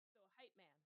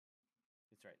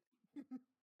That's right.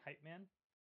 Hype man?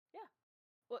 Yeah.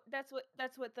 Well, that's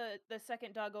what the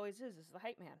second dog always is the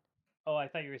hype man. Oh, I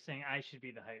thought you were saying I should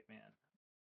be the hype man.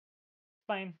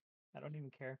 Fine. I don't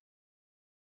even care.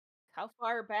 How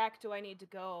far back do I need to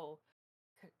go?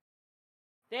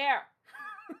 There.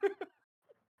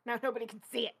 Now nobody can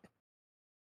see it.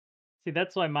 See,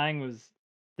 that's why mine was.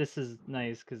 This is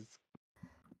nice because.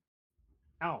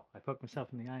 Ow! I poked myself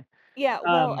in the eye. Yeah,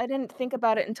 well, I didn't think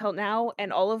about it until now,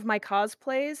 and all of my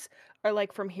cosplays are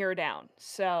like from here down.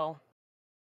 So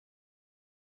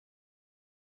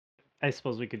I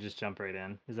suppose we could just jump right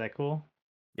in. Is that cool?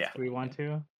 Yeah. Do we want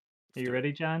to? Are you do it.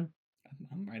 ready, John?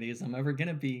 I'm ready as I'm ever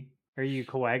gonna be. Are you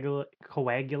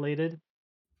coagulated?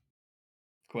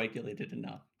 Coagulated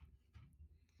enough.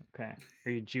 Okay.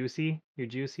 Are you juicy? You're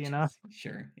juicy enough?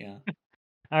 Sure, yeah.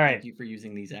 All right. Thank you for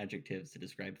using these adjectives to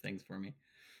describe things for me.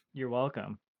 You're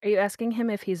welcome. are you asking him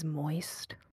if he's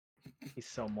moist? He's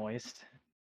so moist.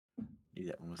 Knew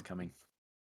that one was coming.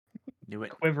 Knew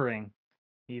it. Quivering,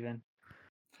 even.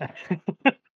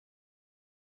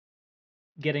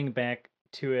 Getting back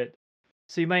to it.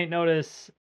 So you might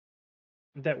notice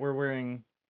that we're wearing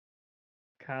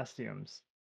costumes.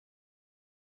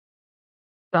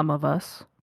 Some of us.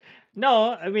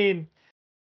 No, I mean,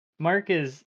 Mark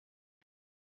is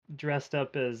dressed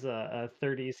up as a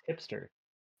 30s hipster.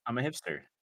 I'm a hipster.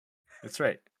 That's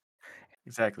right.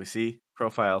 Exactly. See?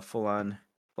 Profile, full on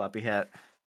floppy hat.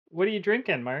 What are you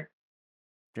drinking, Mark?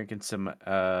 Drinking some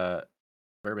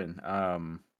bourbon. I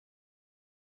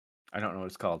don't know what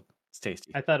it's called. It's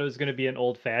tasty. I thought it was going to be an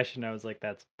old fashioned. I was like,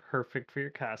 that's perfect for your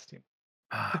costume.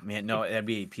 Ah, man, no, that'd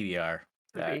be PBR.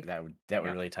 Okay. That would Yeah.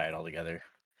 really tie it all together.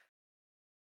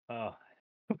 Oh.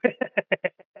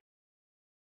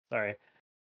 Sorry.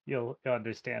 You'll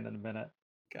understand in a minute.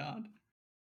 God,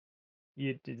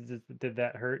 You did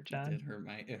that hurt, John? it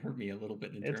hurt me a little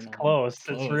bit internally. It's close.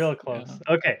 It's real close.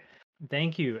 Yeah. Okay.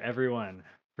 Thank you, everyone,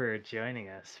 for joining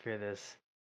us for this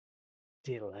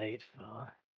delightful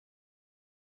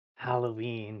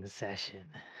Halloween session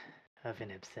of In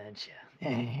Absentia.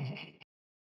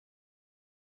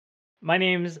 My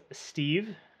name's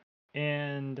Steve,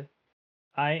 and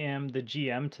I am the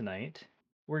GM tonight.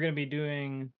 We're going to be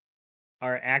doing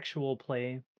our actual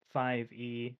play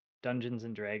 5e Dungeons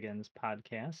and Dragons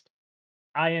podcast.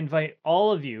 I invite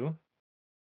all of you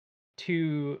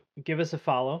to give us a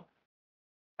follow.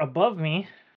 Above me,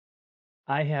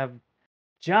 I have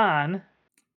John.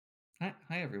 Hi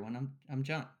everyone. I'm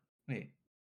John. Wait,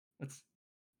 what's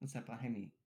that behind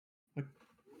me?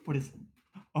 What is?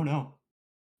 Oh no!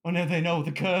 Oh no! They know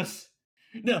the curse.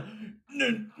 No!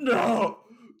 No! No!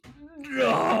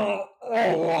 No!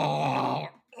 Oh!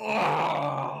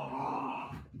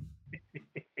 Oh!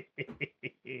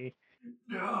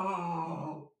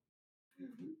 No!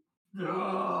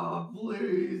 No!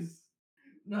 Please!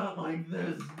 Not like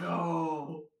this!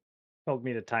 No! Told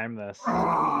me to time this.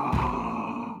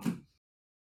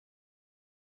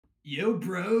 Yo,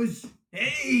 bros!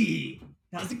 Hey!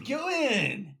 How's it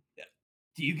going?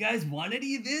 Do you guys want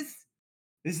any of this?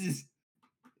 This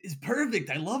is perfect.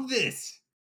 I love this.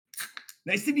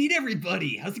 Nice to meet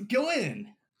everybody. How's it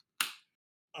going?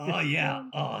 Oh yeah.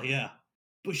 Oh yeah.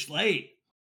 Bush Light.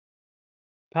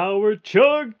 Power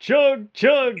chug, chug,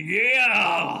 chug.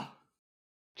 Yeah.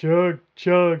 Chug,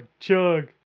 chug, chug.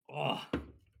 Oh,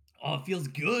 it feels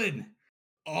good.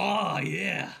 Oh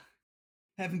yeah.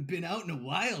 Haven't been out in a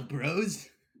while, bros.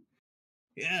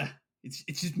 Yeah, it's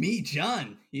just me,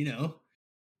 John. You know,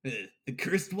 the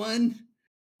cursed one,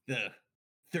 the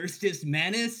thirstiest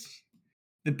manus,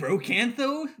 the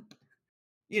brocantho.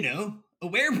 You know, a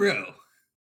werebro.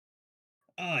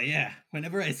 Oh yeah,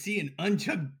 whenever I see an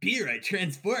unchugged beer, I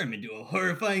transform into a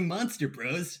horrifying monster,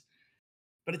 bros.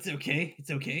 But it's okay. It's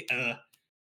okay.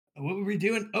 What were we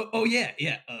doing? Oh yeah.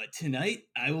 Tonight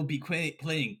I will be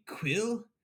playing Quill,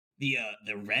 the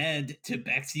rad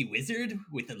tabaxi wizard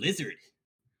with a lizard.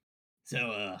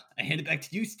 So I hand it back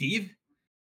to you, Steve.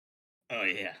 Oh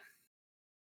yeah.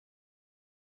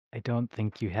 I don't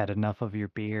think you had enough of your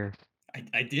beer.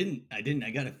 I didn't. I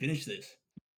gotta finish this.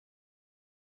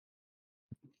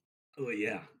 Oh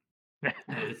yeah. Oh,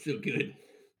 it's so good.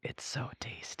 It's so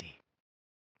tasty.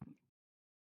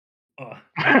 Oh.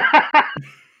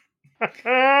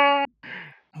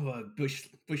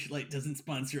 Bush Light doesn't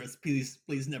sponsor us.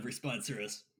 Please never sponsor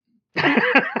us.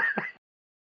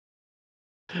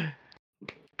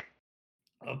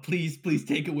 Oh, please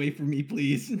take away from me,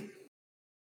 please.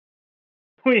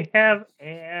 We have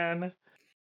Anne.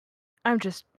 I'm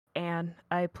just Anne.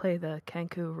 I play the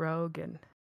Kenku rogue, and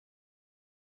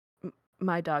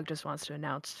my dog just wants to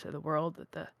announce to the world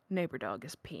that the neighbor dog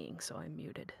is peeing, so I'm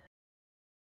muted.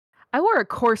 I wore a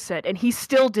corset, and he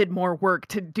still did more work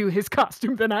to do his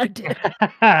costume than I did.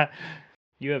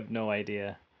 You have no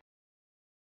idea.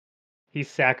 He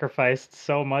sacrificed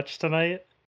so much tonight.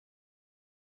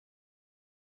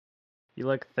 You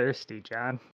look thirsty,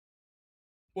 John.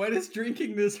 Why does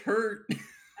drinking this hurt?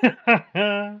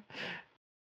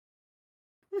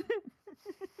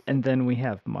 And then we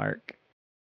have Mark.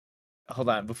 Hold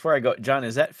on, before I go, John,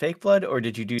 is that fake blood or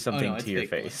did you do Oh something no, it's to your fake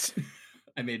blood. face?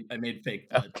 I made fake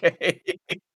blood. Okay.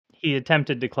 He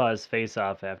attempted to claw his face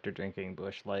off after drinking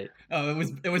Busch Light. Oh,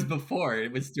 it was before.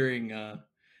 It was during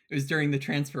the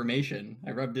transformation.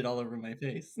 I rubbed it all over my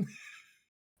face.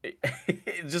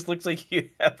 It just looks like you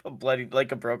have a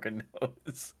like a broken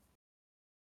nose.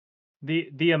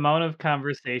 The amount of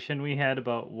conversation we had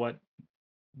about what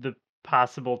the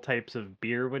possible types of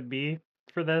beer would be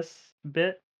for this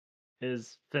bit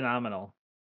is phenomenal.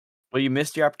 Well, you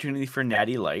missed your opportunity for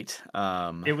Natty Light.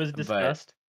 It was But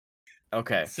discussed.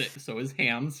 okay. So is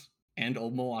Hams and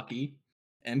Old Milwaukee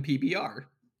and PBR.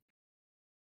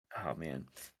 Oh man.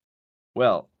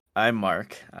 Well, I'm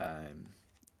Mark. I'm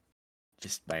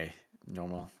just my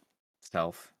normal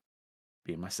self,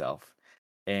 being myself,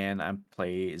 and I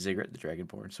play Ziggurat, the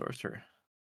Dragonborn Sorcerer.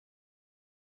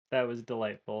 That was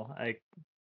delightful. I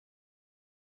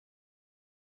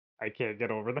can't get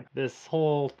over that. This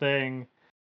whole thing.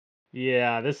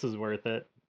 Yeah, this is worth it.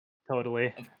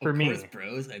 Totally. For Of me. course,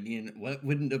 bros. I mean, what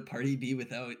wouldn't a party be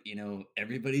without,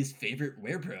 everybody's favorite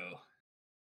werebro?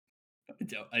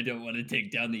 I don't want to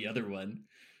take down the other one.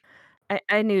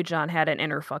 I knew John had an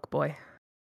inner fuckboy.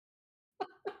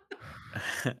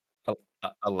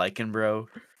 a lichen bro.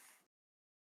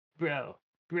 Bro,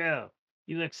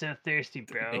 you look so thirsty,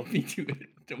 bro. Don't make me do it.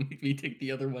 Don't make me take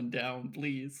the other one down,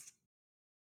 please.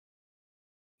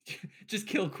 Just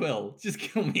kill Quill. Just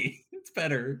kill me. It's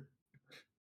better.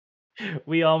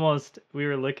 We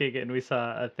were looking and we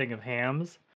saw a thing of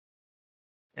hams.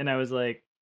 And I was like,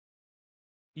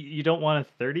 you don't want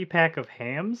a 30-pack of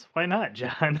hams? Why not,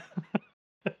 John?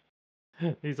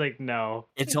 He's like, no.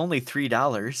 It's only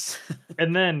 $3.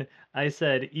 And then I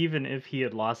said, even if he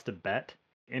had lost a bet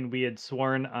and we had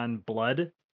sworn on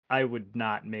blood, I would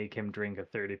not make him drink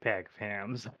a 30-pack of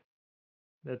hams.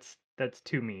 That's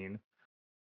too mean.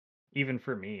 Even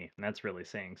for me, and that's really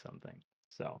saying something.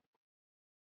 So,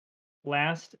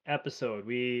 last episode,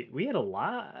 we had a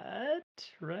lot,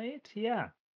 right? Yeah.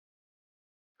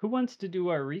 Who wants to do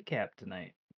our recap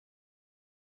tonight?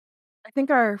 I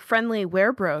think our friendly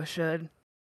werebro should.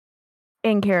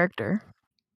 In character.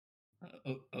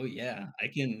 Oh yeah, I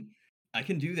can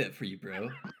do that for you, bro.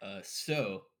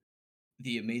 So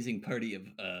the amazing party of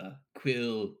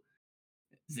Quill,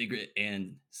 Ziggurat,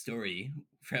 and Story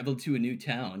traveled to a new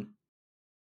town.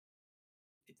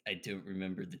 I don't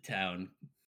remember the town.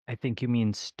 I think you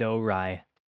mean Stow Rye.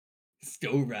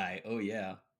 Story. Oh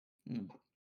yeah.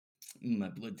 My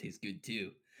blood tastes good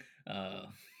too.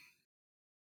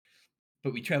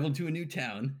 But we traveled to a new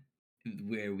town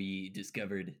where we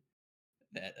discovered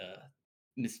that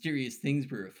mysterious things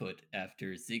were afoot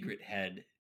after Ziggurat had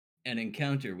an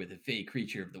encounter with a fey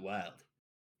creature of the wild,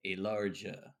 a large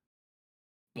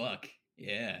buck,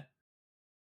 yeah,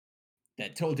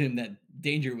 that told him that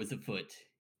danger was afoot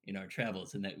in our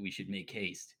travels and that we should make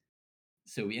haste.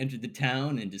 So we entered the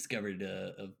town and discovered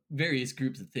various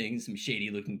groups of things, some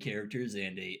shady-looking characters,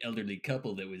 and a elderly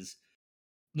couple that was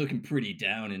looking pretty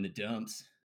down in the dumps.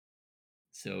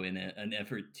 So, in an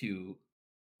effort to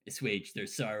assuage their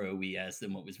sorrow, we asked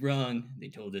them what was wrong. They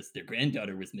told us their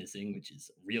granddaughter was missing, which is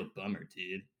a real bummer,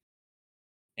 dude.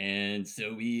 And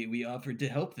so we offered to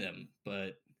help them,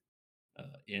 but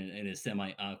in a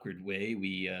semi awkward way,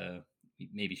 we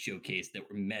maybe showcased that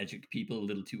we're magic people a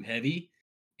little too heavy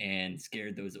and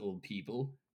scared those old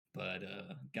people. But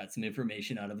got some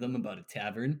information out of them about a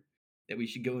tavern that we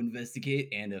should go investigate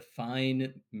and a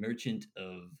fine merchant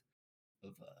of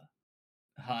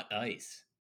hot ice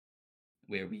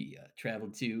where we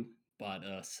traveled to, bought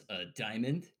us a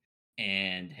diamond,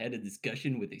 and had a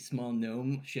discussion with a small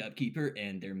gnome shopkeeper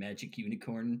and their magic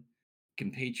unicorn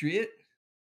compatriot,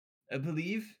 I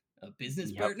believe, a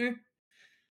business Yep. partner.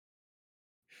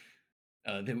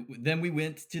 Then we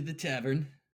went to the tavern,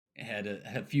 had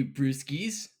a few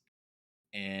brewskis,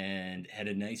 and had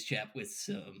a nice chat with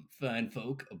some fine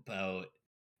folk about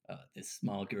this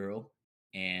small girl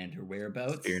and her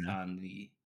whereabouts Svirna. on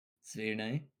the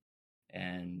Svirna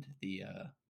and the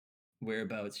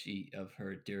whereabouts of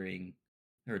her during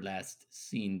her last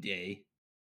seen day,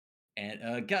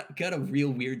 and got a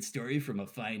real weird story from a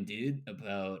fine dude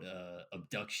about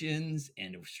abductions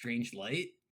and a strange light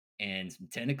and some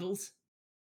tentacles.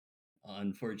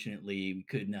 Unfortunately, we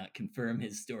could not confirm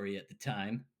his story at the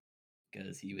time,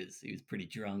 because he was pretty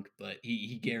drunk, but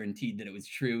he guaranteed that it was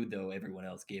true, though everyone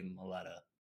else gave him a lot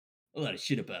of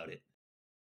shit about it.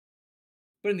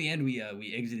 But in the end, we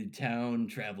exited town,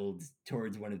 traveled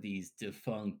towards one of these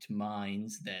defunct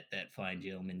mines that fine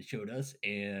gentleman showed us,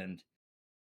 and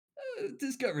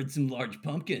discovered some large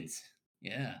pumpkins.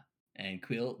 Yeah, and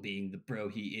Quill, being the pro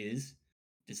he is,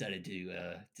 decided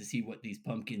to see what these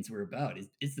pumpkins were about.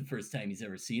 It's the first time he's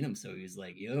ever seen them, so he was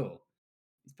like, "Yo,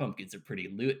 these pumpkins are pretty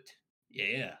lit.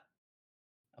 Yeah,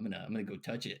 I'm gonna go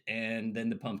touch it." And then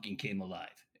the pumpkin came alive,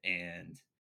 and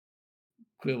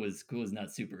Quill was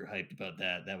not super hyped about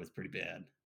that. That was pretty bad.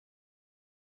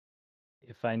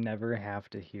 If I never have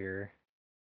to hear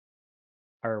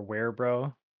our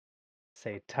werebro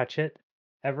say touch it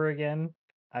ever again,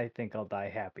 I think I'll die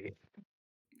happy.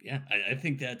 Yeah, I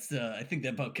think that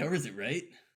about covers it, right?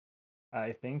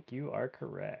 I think you are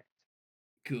correct.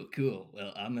 Cool, cool.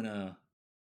 Well,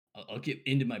 I'll get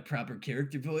into my proper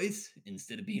character voice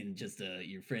instead of being just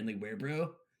your friendly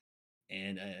werebro,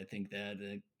 and I think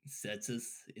that sets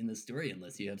us in the story.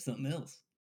 Unless you have something else.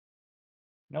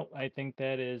 Nope, I think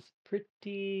that is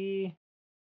pretty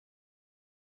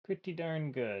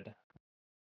darn good.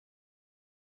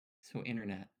 So,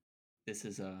 internet, this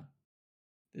is a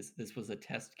this was a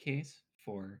test case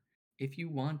for if you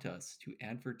want us to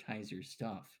advertise your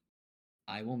stuff,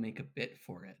 I will make a bit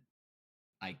for it.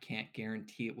 I can't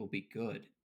guarantee it will be good,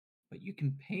 but you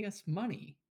can pay us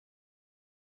money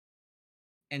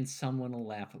and someone will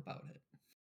laugh about it.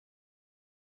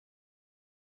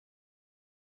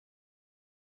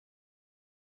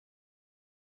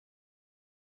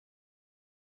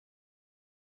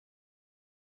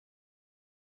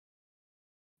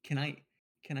 Can I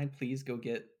can I please go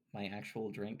get my actual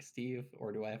drink, Steve,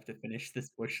 or do I have to finish this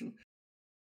bush?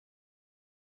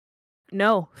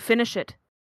 No, finish it.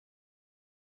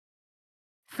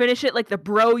 Finish it like the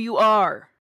bro you are.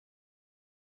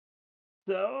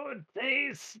 So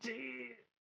tasty.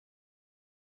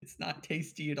 It's not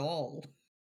tasty at all.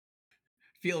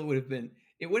 Feel it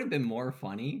would have been more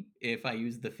funny if I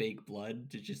used the fake blood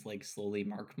to just like slowly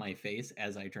mark my face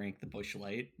as I drank the Bush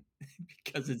Light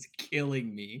because it's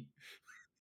killing me.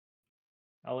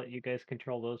 I'll let you guys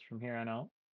control those from here on out.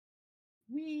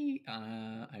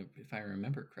 If I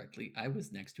remember correctly, I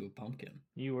was next to a pumpkin.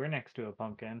 You were next to a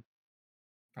pumpkin.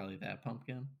 Probably that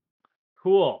pumpkin.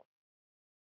 Cool.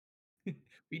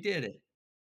 We did it.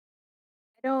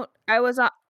 Was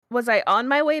I on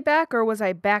my way back or was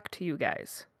I back to you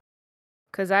guys?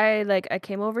 Cuz I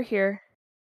came over here.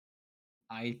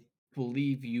 I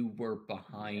believe you were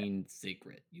behind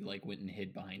Secret. You like went and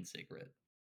hid behind Secret.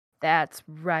 That's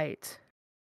right.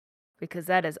 Because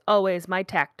that is always my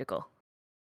tactical.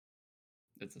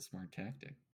 That's a smart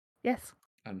tactic. Yes.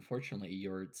 Unfortunately,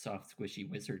 your soft squishy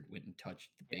wizard went and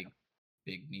touched the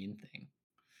big mean thing.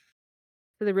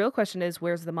 So the real question is,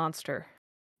 where's the monster?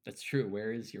 That's true.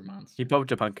 Where is your monster? He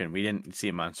poked a pumpkin. We didn't see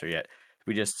a monster yet.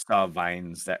 We just saw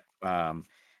vines that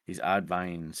these odd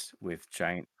vines with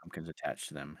giant pumpkins attached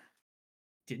to them.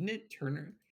 Didn't it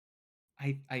turn?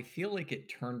 I feel like it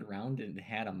turned around and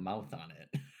had a mouth on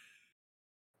it.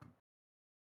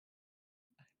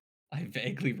 I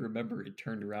vaguely remember it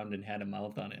turned around and had a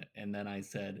mouth on it, and then I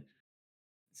said,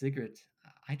 "Sigrid,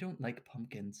 I don't like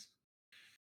pumpkins."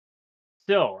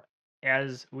 So,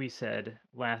 as we said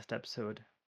last episode,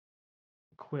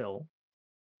 Quill,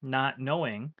 not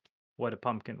knowing what a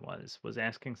pumpkin was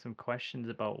asking some questions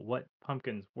about what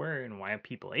pumpkins were and why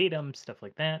people ate them, stuff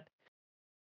like that.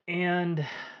 And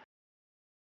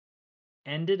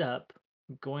ended up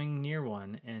going near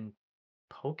one and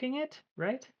poking it,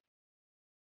 right?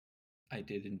 I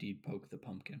did indeed poke the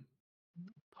pumpkin.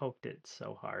 Poked it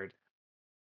so hard.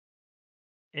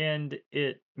 And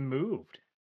it moved,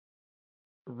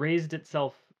 raised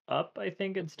itself up, I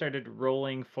think, and started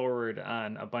rolling forward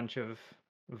on a bunch of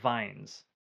vines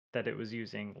that it was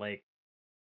using, like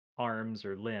arms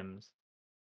or limbs.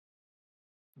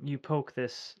 You poke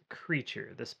this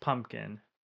creature, this pumpkin,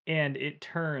 and it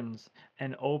turns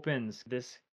and opens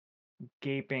this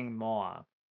gaping maw,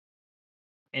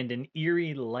 and an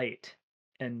eerie light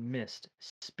and mist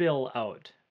spill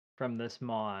out from this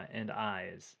maw and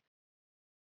eyes.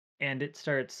 And it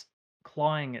starts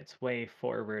clawing its way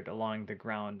forward along the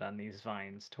ground on these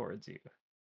vines towards you.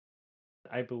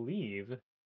 I believe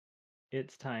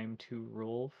it's time to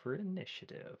roll for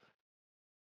initiative.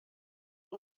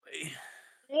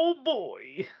 Oh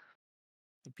boy!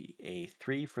 It'd be a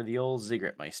 3 for the old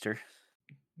Zigguratmeister.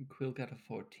 Quill got a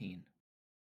 14.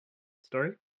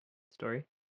 Story?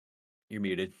 You're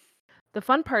muted. The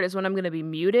fun part is when I'm going to be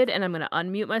muted and I'm going to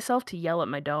unmute myself to yell at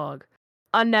my dog.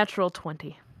 Unnatural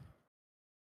 20.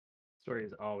 Story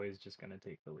is always just going to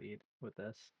take the lead with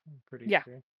this, I'm pretty Yeah.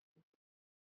 sure.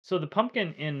 So the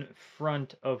pumpkin in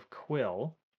front of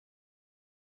Quill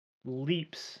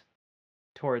leaps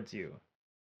towards you,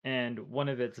 and one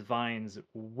of its vines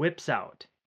whips out.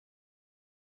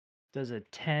 Does a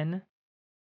 10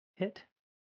 hit?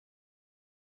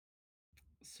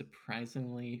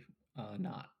 Surprisingly,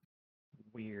 not.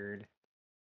 Weird.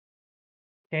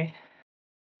 Okay.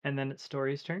 And then it's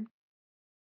Story's turn.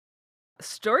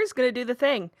 Story's gonna do the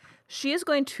thing. She is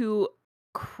going to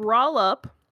crawl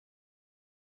up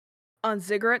on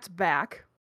Ziggurat's back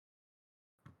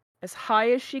as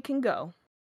high as she can go.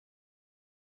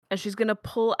 And she's gonna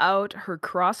pull out her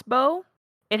crossbow.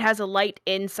 It has a light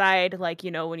inside, like,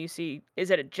 when you see, is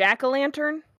it a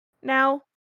jack-o'-lantern now?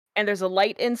 And there's a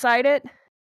light inside it?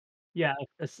 Yeah,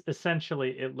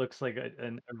 essentially, it looks like a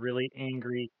really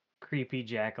angry, creepy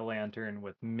jack-o'-lantern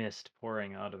with mist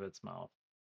pouring out of its mouth.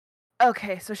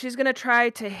 Okay, so she's gonna try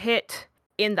to hit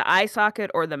in the eye socket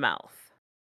or the mouth.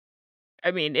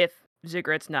 I mean, if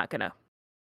Ziggurat's not gonna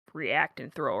react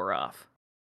and throw her off.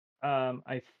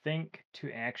 I think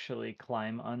to actually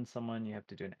climb on someone, you have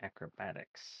to do an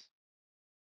acrobatics.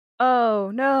 Oh,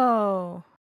 no.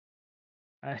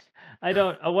 I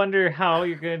I wonder how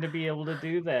you're going to be able to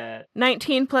do that.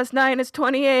 19 plus 9 is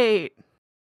 28.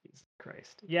 Jesus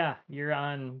Christ. Yeah, you're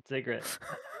on Ziggurat.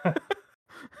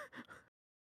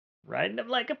 Riding him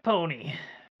like a pony.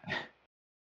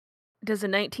 Does a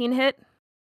 19 hit?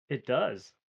 It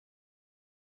does.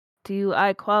 Do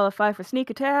I qualify for sneak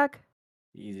attack?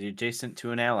 He's adjacent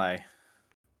to an ally.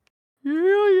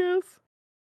 Yeah, yes.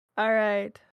 All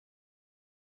right.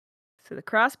 So the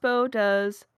crossbow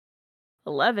does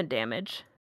 11 damage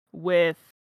with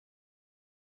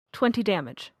 20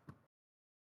 damage.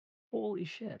 Holy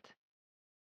shit.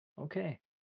 Okay.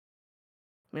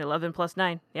 I mean, 11 plus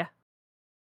 9. Yeah.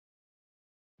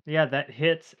 Yeah, that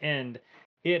hits and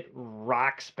it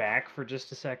rocks back for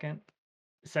just a second.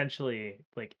 Essentially,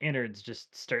 like innards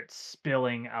just start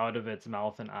spilling out of its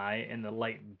mouth and eye, and the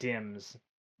light dims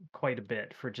quite a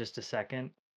bit for just a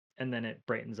second, and then it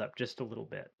brightens up just a little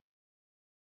bit.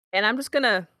 And I'm just going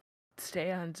to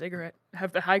stay on Ziggurat,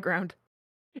 have the high ground.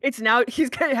 It's now, he's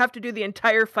going to have to do the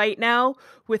entire fight now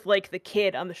with, like, the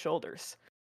kid on the shoulders.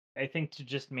 I think to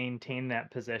just maintain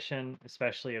that position,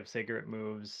 especially if Ziggurat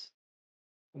moves,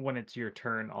 when it's your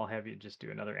turn, I'll have you just do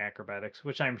another acrobatics,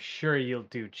 which I'm sure you'll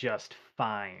do just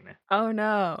fine Oh,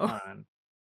 no. on.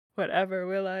 Whatever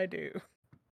will I do?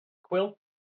 Quill?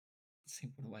 Let's see,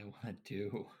 what do I want to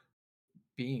do?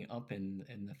 Being up in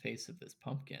the face of this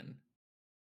pumpkin.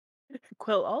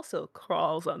 Quill also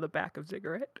crawls on the back of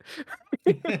Ziggurat.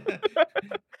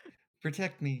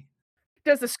 Protect me.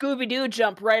 Does the Scooby-Doo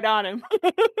jump right on him?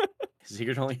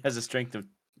 Ziggurat only has a strength of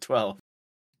 12.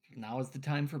 Now is the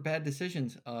time for bad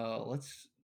decisions. Let's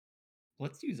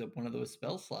use up one of those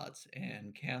spell slots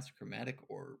and cast Chromatic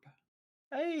Orb.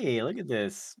 Hey, look at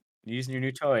this. You're using your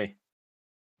new toy.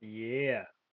 Yeah.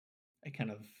 I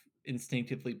kind of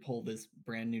instinctively pull this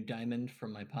brand new diamond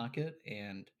from my pocket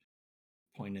and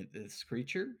point at this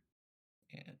creature.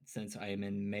 And since I am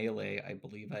in melee, I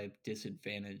believe I have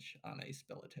disadvantage on a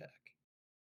spell attack.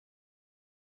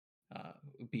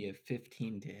 It would be a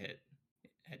 15 to hit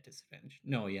at disadvantage.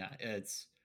 No, yeah, it's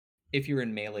if you're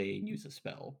in melee and use a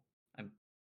spell,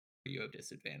 you have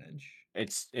disadvantage.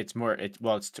 It's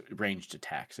ranged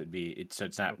attacks. So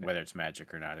it's not Okay. whether it's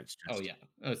magic or not. It's just Oh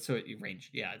yeah. So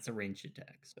ranged. Yeah, it's a ranged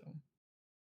attack. So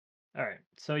All right.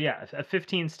 So yeah, a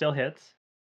 15 still hits.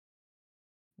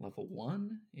 level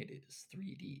 1, it is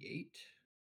 3d8.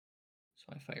 So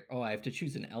I fire. Oh, I have to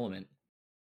choose an element.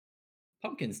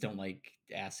 Pumpkins don't like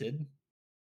acid,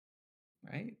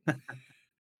 right?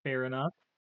 Fair enough.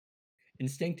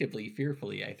 Instinctively,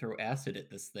 fearfully, I throw acid at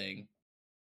this thing,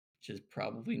 which is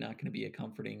probably not going to be a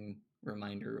comforting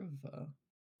reminder of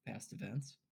past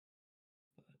events.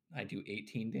 But I do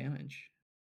 18 damage.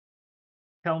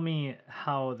 Tell me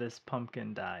how this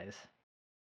pumpkin dies.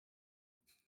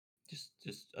 Just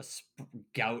a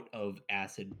gout of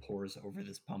acid pours over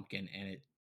this pumpkin, and it,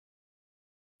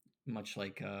 much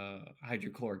like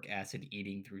hydrochloric acid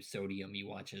eating through sodium, you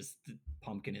watch as the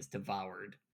pumpkin is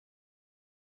devoured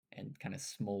and kind of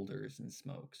smolders and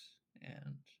smokes,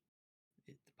 and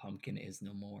the pumpkin is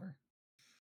no more.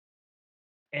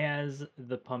 As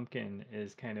the pumpkin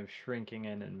is kind of shrinking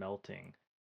in and melting,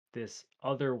 this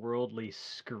otherworldly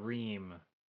scream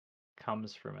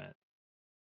comes from it.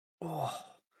 oh,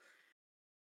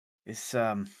 it's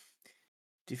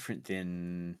different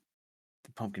than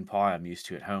the pumpkin pie I'm used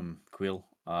to at home, Quill.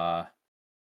 A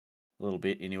little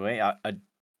bit anyway. I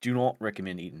do not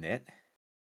recommend eating that.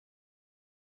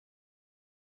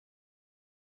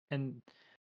 And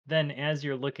then as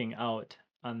you're looking out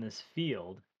on this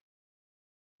field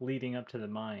leading up to the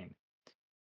mine,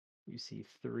 you see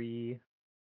 3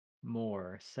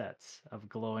 more sets of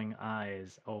glowing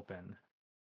eyes open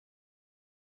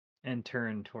and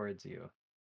turn towards you.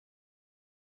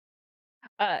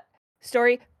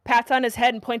 Story pats on his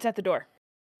head and points at the door.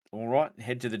 All right,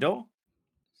 head to the door.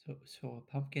 So are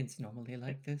pumpkins normally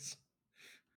like this?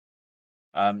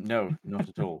 No, not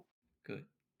at all. Good,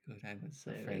 good. I was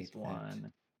There's afraid that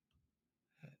one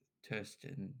Turst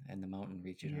and the mountain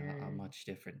region are here. much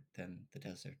different than the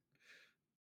desert.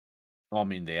 I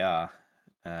mean, they are,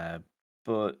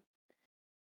 but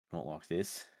not like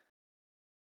this.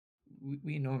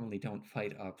 We normally don't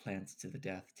fight our plants to the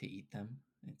death to eat them.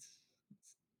 It's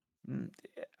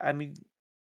I mean,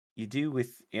 you do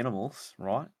with animals,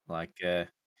 right? Like,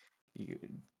 you,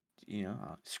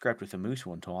 I scrapped with a moose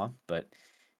one time, but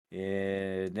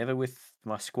never with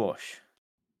my squash.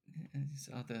 These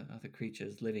other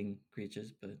creatures, living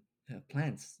creatures, but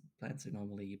plants are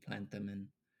normally you plant them and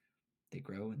they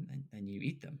grow and you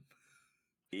eat them.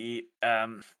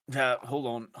 Hold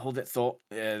on, hold that thought.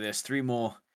 There's 3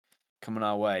 more coming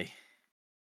our way.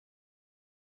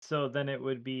 So then it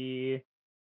would be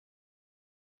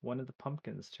one of the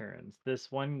pumpkins' turns.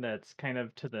 This one that's kind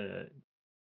of to the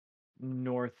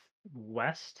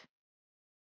northwest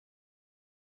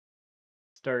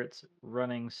starts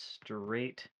running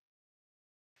straight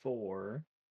for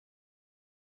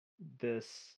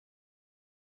this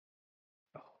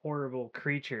horrible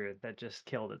creature that just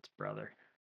killed its brother.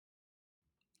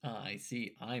 I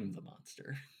see. I'm the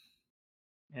monster.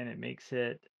 And it makes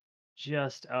it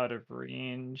just out of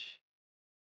range.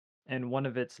 And one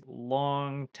of its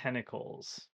long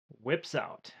tentacles whips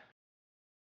out.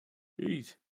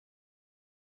 Jeez.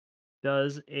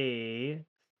 Does a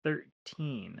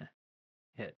 13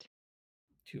 hit?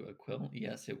 To a quill,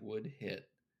 yes, it would hit.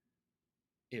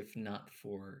 If not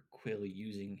for Quill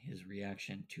using his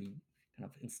reaction to kind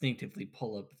of instinctively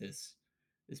pull up this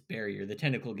barrier, the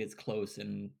tentacle gets close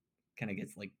and kind of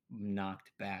gets like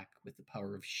knocked back with the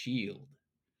power of shield.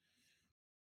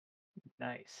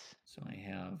 Nice. So I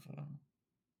have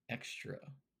extra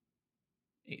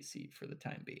AC for the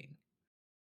time being.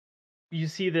 You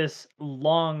see this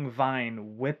long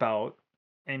vine whip out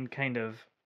and kind of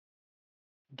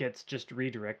gets just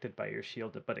redirected by your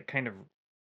shield, but it kind of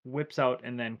whips out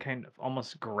and then kind of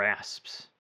almost grasps.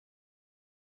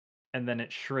 And then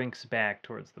it shrinks back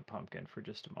towards the pumpkin for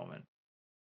just a moment.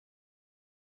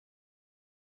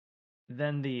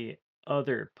 Then the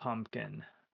other pumpkin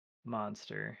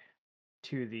monster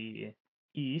to the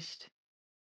east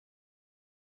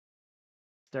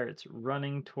starts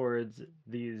running towards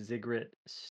the Ziggurat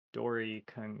story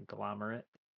conglomerate.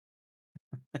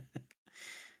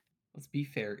 Let's be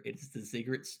fair, it's the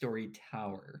Ziggurat Story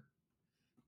Tower.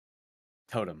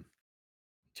 Totem.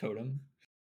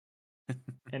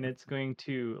 And it's going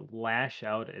to lash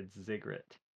out at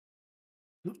Ziggurat.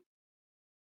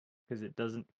 Because it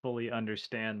doesn't fully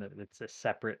understand that it's a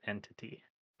separate entity.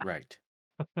 Right.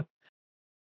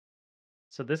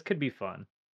 So this could be fun.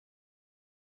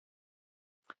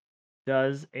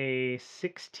 Does a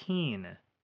 16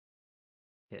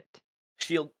 hit?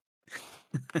 Shield.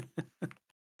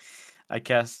 I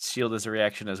cast shield as a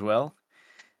reaction as well.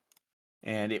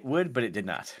 And it would, but it did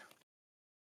not.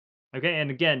 Okay,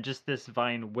 and again, just this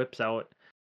vine whips out,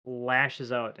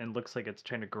 lashes out, and looks like it's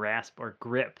trying to grasp or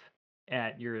grip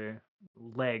at your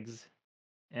legs,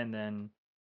 and then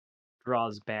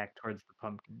draws back towards the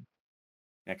pumpkin.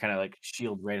 Yeah, kind of like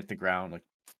shield right at the ground. Like,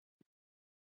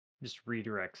 Just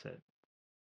redirects it.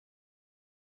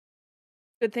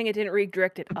 Good thing it didn't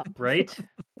redirect it up. Right?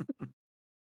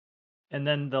 And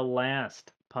then the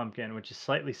last pumpkin, which is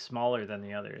slightly smaller than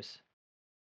the others,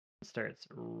 starts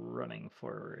running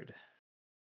forward.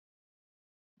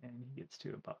 And he gets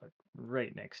to about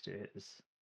right next to his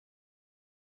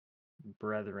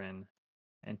brethren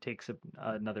and takes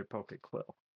another poke at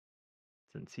Quill,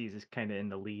 since he's kind of in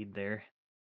the lead there.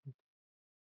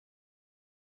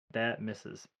 That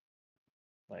misses.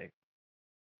 Like,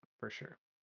 for sure.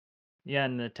 Yeah,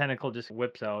 and the tentacle just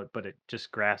whips out, but it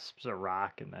just grasps a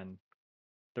rock, and then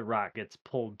the rock gets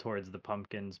pulled towards the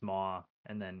pumpkin's maw,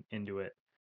 and then into it.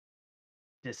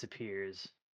 Disappears.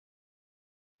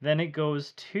 Then it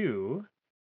goes to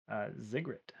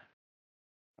Ziggurat.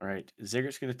 all right,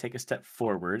 Ziggurat's going to take a step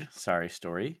forward. Sorry,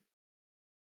 story.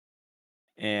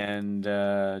 And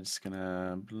just going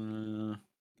to.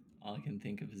 All I can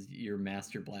think of is your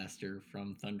Master Blaster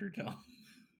from Thunderdome.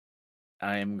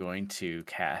 I am going to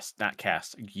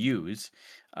use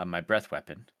my breath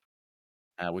weapon,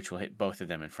 which will hit both of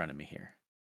them in front of me here.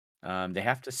 They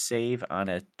have to save on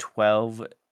a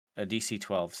DC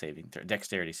 12 saving throw,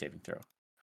 dexterity saving throw.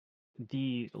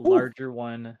 The Ooh. larger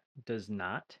one does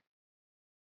not.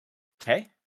 Okay.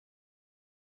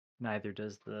 Neither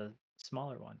does the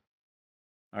smaller one.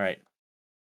 All right.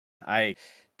 I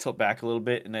tilt back a little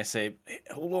bit and I say, "Hey,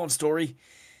 hold on, story."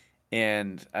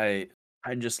 And I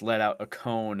just let out a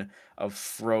cone of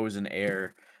frozen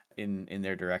air in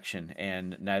their direction,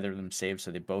 and neither of them save, so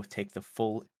they both take the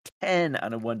full 10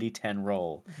 on a 1d10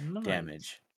 roll Nice.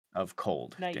 damage of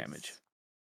cold damage. Nice.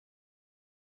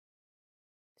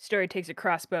 Story takes a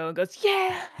crossbow and goes,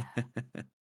 yeah!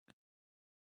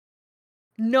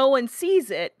 No one sees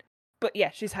it, but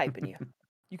yeah, she's hyping you.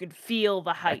 You can feel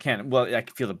the I hype. can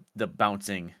feel the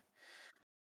bouncing.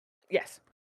 Yes.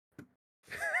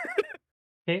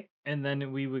 Okay, and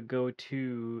then we would go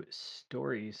to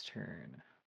Story's turn.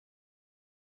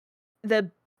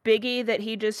 The biggie that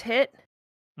he just hit,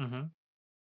 Mm-hmm.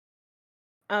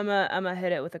 I'ma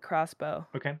hit it with a crossbow.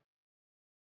 Okay,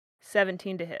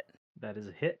 17 to hit. that is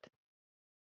a hit.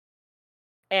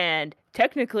 And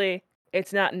technically,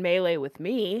 it's not in melee with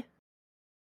me,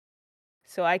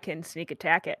 so I can sneak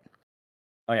attack it.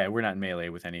 Oh yeah, we're not in melee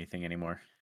with anything anymore.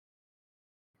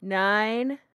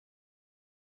 9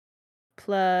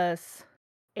 plus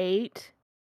 8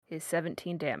 is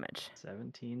 17 damage.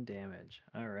 17 damage.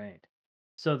 All right.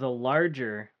 So the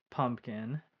larger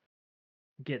pumpkin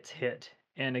gets hit,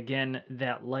 and again,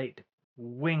 that light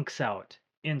winks out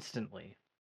instantly.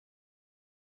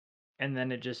 And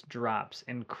then it just drops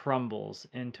and crumbles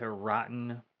into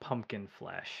rotten pumpkin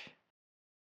flesh.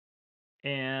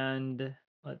 And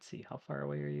let's see, how far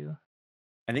away are you?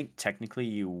 I think technically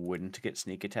you wouldn't get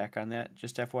sneak attack on that,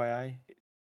 just FYI.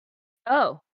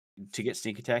 Oh, To get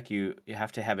sneak attack, you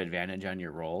have to have advantage on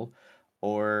your roll,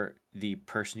 or the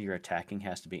person you're attacking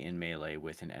has to be in melee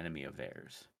with an enemy of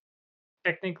theirs.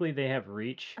 Technically, they have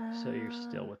reach, so you're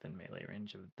still Uh. within melee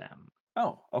range of them.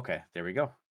 Oh, okay. There we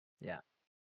go. Yeah.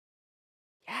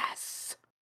 yes.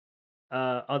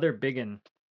 Other biggin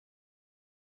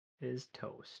is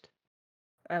toast.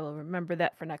 I will remember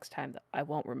that for next time. I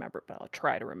won't remember, but I'll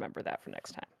try to remember that for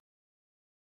next time.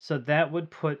 So that would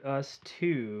put us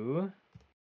to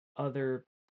other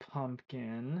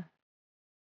pumpkin,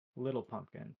 little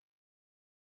pumpkin.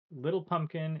 Little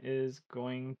pumpkin is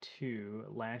going to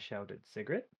lash out at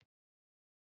Sigrid.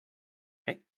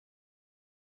 Okay.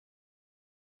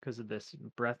 Because of this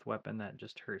breath weapon that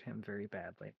just hurt him very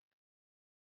badly.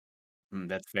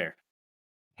 That's fair.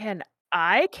 Can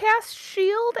I cast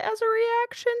shield as a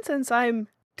reaction since I'm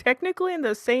technically in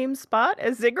the same spot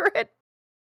as Ziggurat?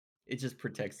 It just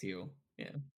protects you.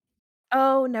 Yeah.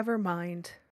 Oh, never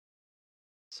mind.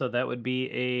 So that would be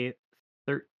a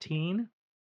 13.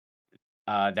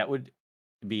 That would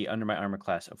be under my armor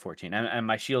class of 14, and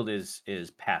my shield is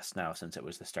past now since it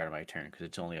was the start of my turn because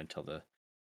it's only until the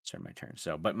start of my turn.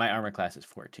 So, but my armor class is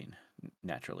 14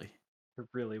 naturally. I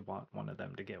really want one of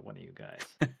them to get one of you guys.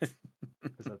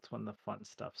 Because that's when the fun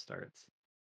stuff starts.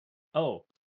 Oh.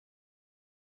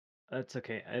 That's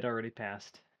okay. It already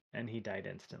passed. And he died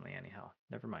instantly anyhow.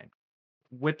 Never mind.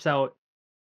 Whips out,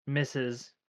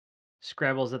 misses,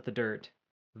 scrabbles at the dirt.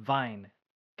 Vine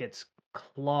gets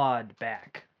clawed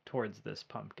back towards this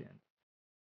pumpkin.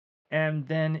 And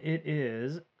then it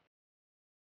is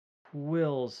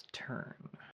Will's turn.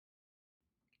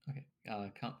 Okay.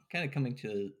 Kind of coming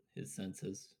to his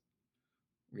senses,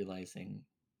 realizing,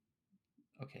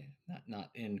 okay, not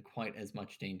in quite as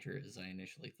much danger as I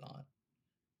initially thought.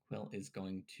 Quill is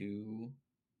going to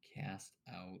cast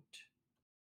out.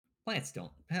 Plants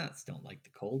don't like the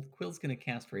cold. Quill's going to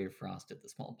cast Ray of Frost at the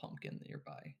small pumpkin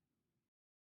nearby.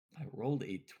 I rolled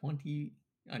a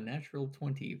natural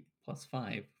 20 plus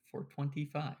 5 for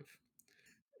 25.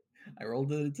 I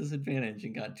rolled a disadvantage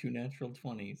and got 2 natural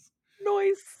 20s.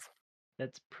 Noise.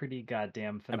 That's pretty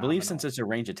goddamn I phenomenal. believe since it's a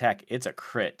range attack, it's a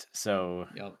crit. So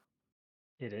Yep.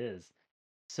 It is.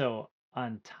 So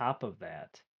on top of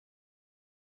that,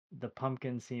 the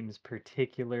pumpkin seems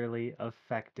particularly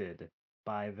affected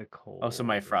by the cold. so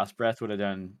my frost breath would have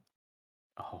done.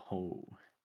 Oh,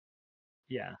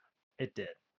 Yeah, it did.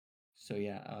 So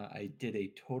yeah, I did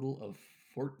a total of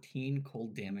 14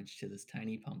 cold damage to this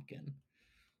tiny pumpkin.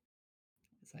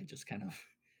 As I just kind of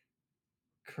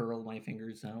curl my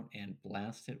fingers out and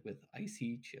blast it with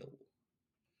icy chill.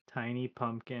 Tiny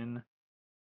pumpkin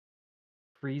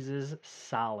freezes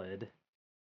solid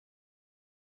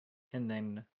and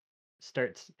then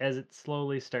as it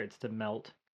slowly starts to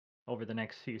melt over the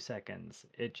next few seconds,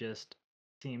 it just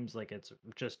seems like it's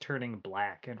just turning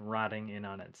black and rotting in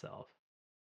on itself.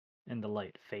 And the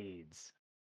light fades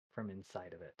from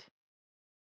inside of it.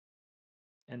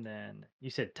 And then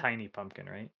you said tiny pumpkin,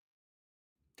 right?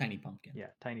 Tiny pumpkin. Yeah,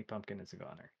 tiny pumpkin is a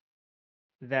goner.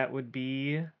 That would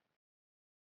be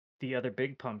the other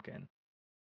big pumpkin.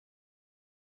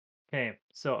 Okay,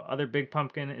 so other big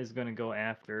pumpkin is going to go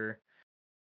after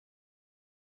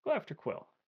Quill.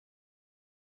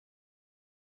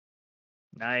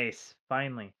 Nice,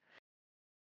 finally.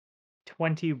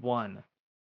 21.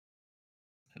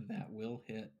 That will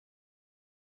hit.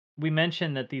 We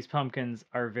mentioned that these pumpkins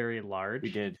are very large.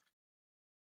 We did.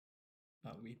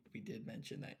 We did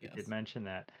mention that, We yes. did mention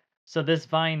that. So this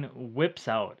vine whips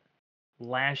out,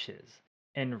 lashes,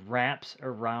 and wraps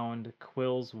around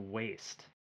Quill's waist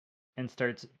and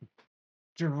starts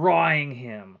drawing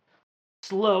him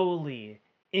slowly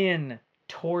in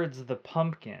towards the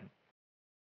pumpkin.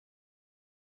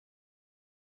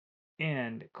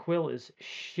 And Quill is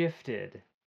shifted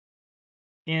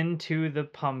into the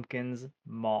pumpkin's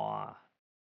maw.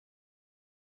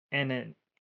 And an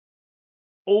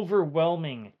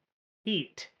overwhelming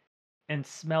heat and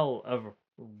smell of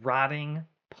rotting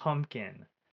pumpkin.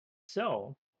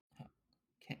 So,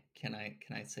 Can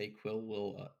I say Quill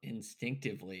will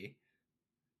instinctively,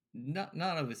 not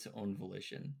of his own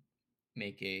volition,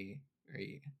 make a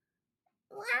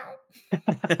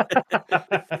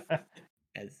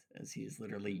as he is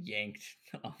literally yanked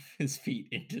off his feet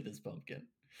into this pumpkin.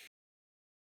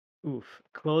 oof.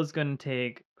 Quill is going to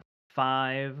take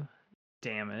 5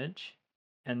 damage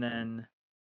and then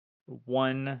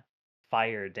 1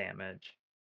 fire damage.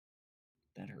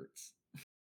 That hurts.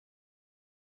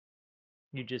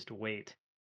 You just wait.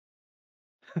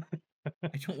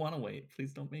 I don't want to wait.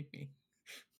 Please don't make me.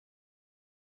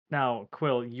 Now,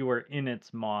 Quill, you are in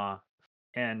its maw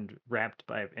and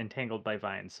entangled by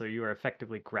vines, so you are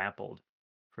effectively grappled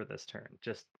for this turn.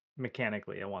 Just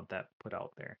mechanically, I want that put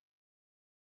out there.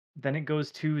 Then it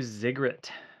goes to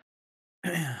Ziggurat.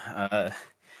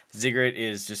 Ziggurat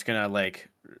is just gonna like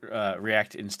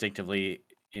react instinctively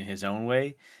in his own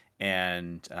way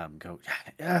and go,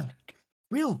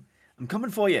 Will, I'm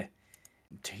coming for you.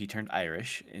 He turned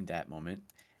Irish in that moment,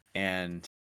 and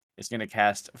it's gonna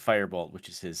cast Firebolt, which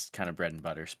is his kind of bread and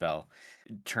butter spell.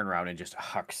 Turn around and just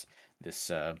hucks this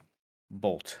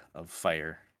bolt of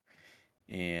fire,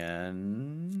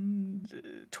 and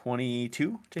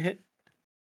 22 to hit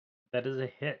That is a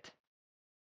hit.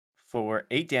 for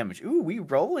 8 damage. Ooh, we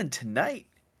rolling tonight.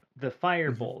 The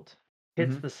firebolt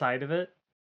hits Mhm. the side of it,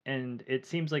 and it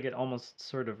seems like it almost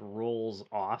sort of rolls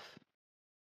off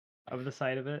of the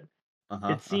side of it.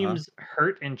 It seems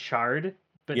hurt and charred,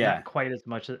 but Yeah. not quite as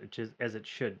much as it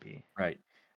should be. Right.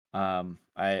 Because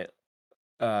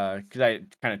I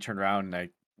kind of turned around and I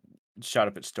shot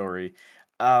up at Story.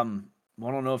 I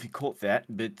don't know if you caught that,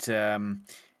 but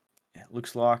it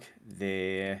looks like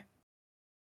the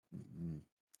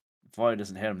fire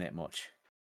doesn't hit him that much.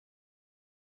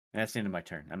 And that's the end of my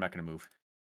turn. I'm not going to move.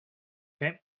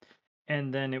 Okay.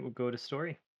 And then it would go to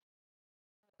Story.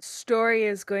 Story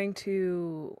is going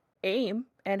to aim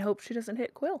and hope she doesn't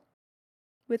hit Quill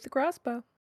with the crossbow.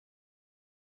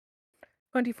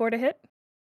 24 to hit.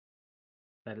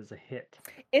 That is a hit.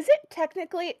 Is it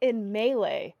technically in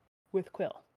melee with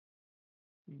Quill?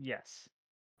 Yes.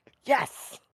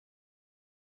 Yes!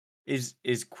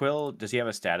 Is Quill, does he have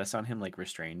a status on him, like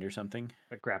restrained or something?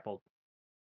 But grappled.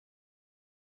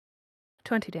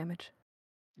 20 damage.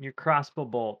 Your crossbow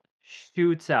bolt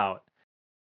shoots out,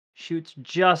 shoots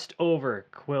just over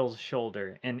Quill's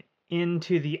shoulder and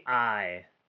into the eye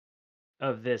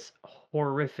of this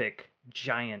horrific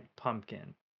giant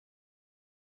pumpkin.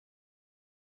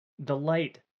 The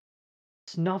light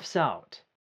snuffs out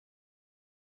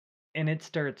and it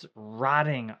starts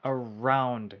rotting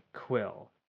around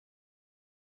Quill.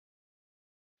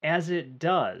 As it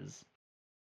does,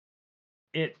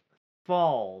 it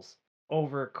falls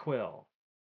over Quill.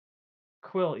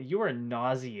 Quill, you are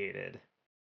nauseated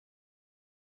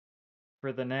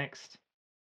for the next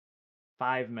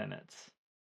 5 minutes.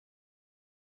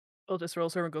 Will just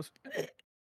rolls over and goes.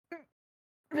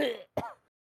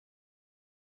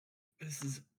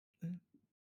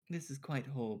 This is quite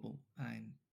horrible.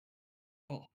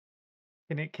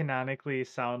 Can it canonically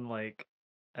sound like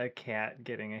a cat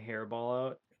getting a hairball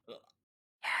out?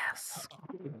 Yes.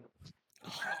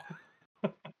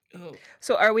 Oh.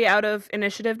 So are we out of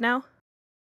initiative now?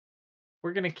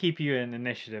 We're going to keep you in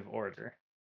initiative order.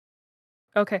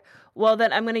 Okay. Well,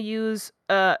 then I'm going to use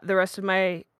the rest of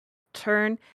my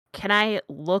turn. Can I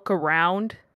look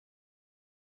around?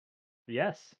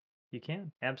 Yes, you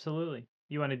can. Absolutely.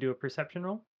 You want to do a perception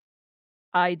roll?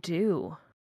 I do.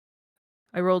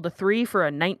 I rolled a 3 for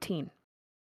a 19.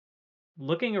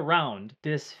 Looking around,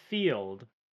 this field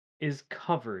is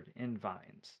covered in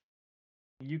vines.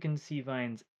 You can see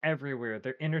vines everywhere.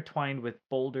 They're intertwined with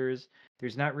boulders.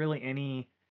 There's not really any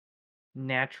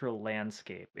natural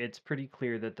landscape. It's pretty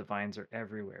clear that the vines are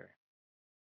everywhere.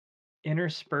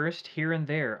 Interspersed here and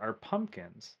there are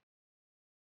pumpkins.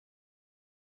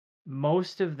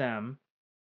 Most of them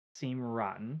seem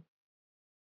rotten.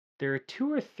 There are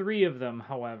 2 or 3 of them,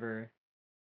 however,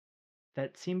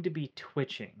 that seem to be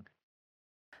twitching.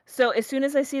 So as soon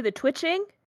as I see the twitching,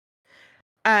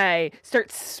 I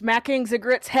start smacking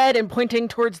Ziggurat's head and pointing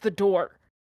towards the door.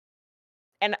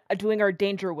 And doing our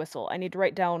danger whistle. I need to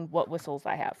write down what whistles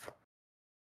I have.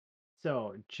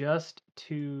 So, just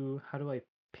to how do I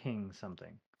ping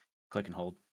something? Click and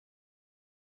hold.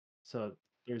 So,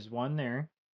 there's one there.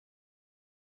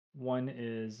 One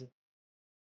is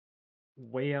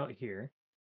way out here.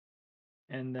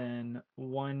 And then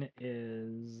one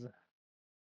is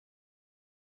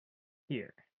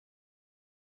here.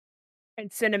 And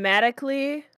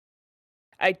cinematically,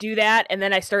 I do that, and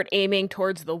then I start aiming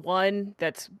towards the one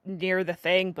that's near the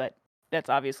thing, but that's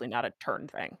obviously not a turn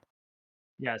thing.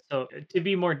 Yeah, so to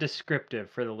be more descriptive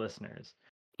for the listeners,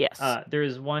 Yes. there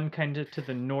is one kind of to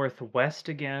the northwest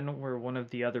again, where one of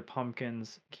the other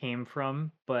pumpkins came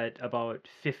from, but about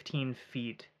 15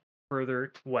 feet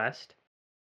further west.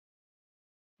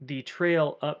 The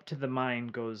trail up to the mine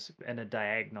goes in a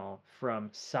diagonal from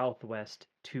southwest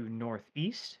to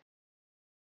northeast.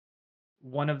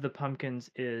 One of the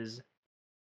pumpkins is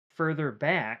further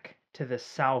back to the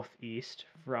southeast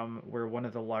from where one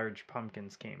of the large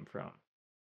pumpkins came from.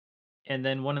 And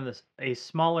then a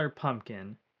smaller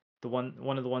pumpkin,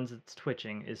 one of the ones that's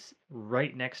twitching, is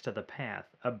right next to the path,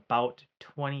 about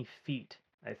 20 feet,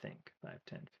 I think. 5,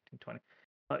 10, 15, 20.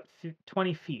 About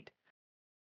 20 feet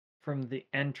from the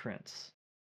entrance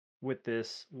with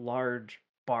this large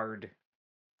barred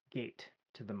gate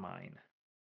to the mine.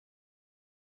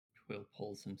 Quill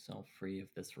pulls himself free of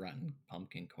this rotten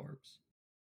pumpkin corpse.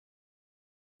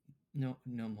 No,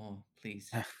 no more, please.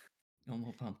 No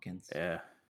more pumpkins. Yeah.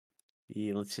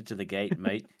 Let's head to the gate,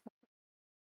 mate.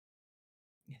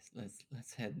 Yes,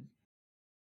 let's head.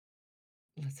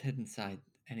 Let's head inside.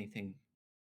 Anything,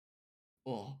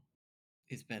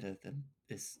 is better than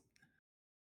this.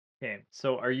 Okay,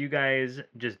 so are you guys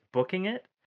just booking it?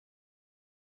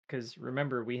 Because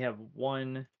remember, we have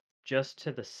one just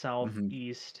to the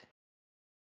southeast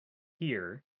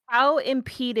here. How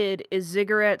impeded is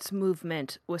Ziggurat's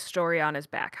movement with Story on his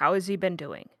back? How has he been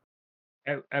doing?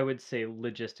 I would say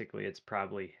logistically, it's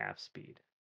probably half speed.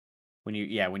 When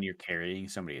you're carrying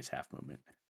somebody, it's half movement.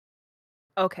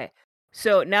 Okay.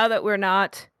 So now that we're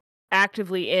not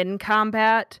actively in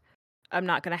combat, I'm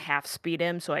not going to half speed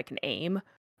him so I can aim.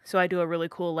 So I do a really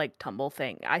cool like tumble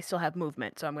thing. I still have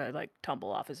movement, so I'm going to like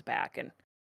tumble off his back and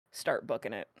start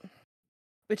booking it.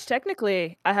 Which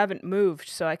technically I haven't moved,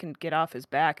 so I can get off his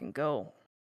back and go.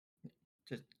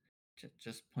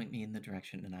 Just point me in the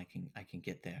direction, and I can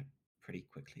get there pretty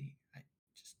quickly. I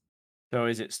just So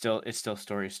it's still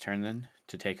Story's turn then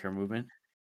to take her movement?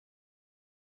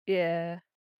 Yeah.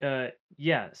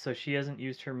 Yeah, so she hasn't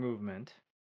used her movement.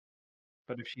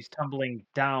 But if she's tumbling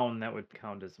down, that would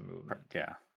count as a movement.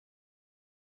 Yeah.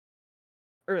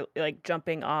 Or like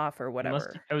jumping off or Unless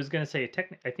whatever. I was gonna say,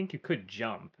 I think you could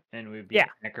jump, and it would be Yeah.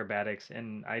 acrobatics,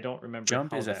 and I don't remember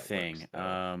Jump how is a that thing. works,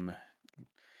 though.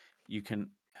 You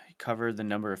can cover the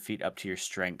number of feet up to your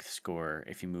strength score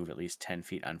if you move at least 10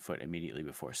 feet on foot immediately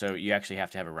before. So you actually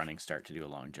have to have a running start to do a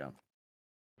long jump.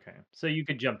 Okay, so you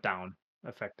could jump down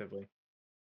effectively.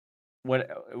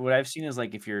 What I've seen is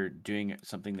like if you're doing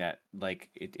something that like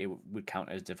it would count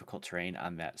as difficult terrain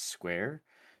on that square,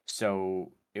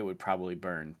 so it would probably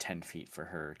burn 10 feet for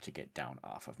her to get down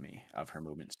off of me of her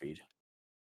movement speed.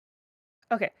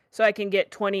 Okay. So I can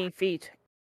get 20 feet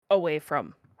away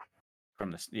from. From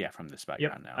the spot Yep,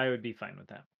 you're on now. I would be fine with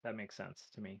that. That makes sense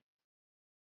to me.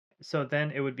 So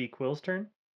then it would be Quill's turn.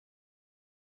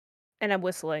 And I'm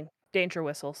whistling. Danger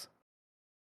whistles.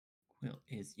 Quill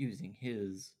is using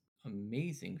his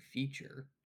amazing feature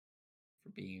for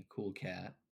being a cool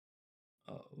cat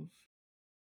of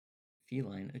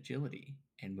feline agility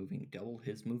and moving double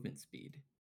his movement speed.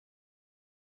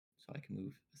 So I can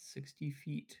move 60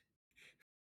 feet.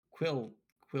 Quill,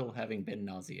 having been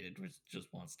nauseated,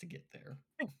 just wants to get there.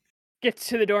 Gets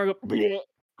to the door and go. "Bleh."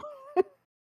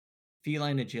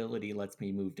 Feline agility lets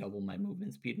me move double my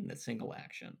movement speed in a single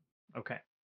action, Okay.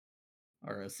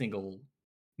 or a single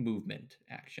movement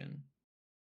action.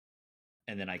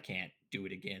 And then I can't do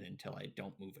it again until I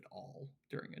don't move at all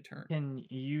during a turn. Can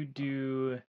you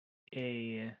do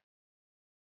a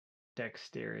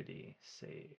dexterity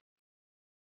save?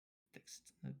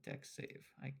 Dex save.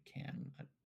 I can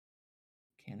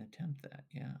attempt that,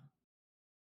 yeah.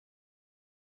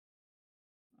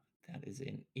 That is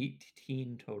an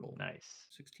 18 total. Nice.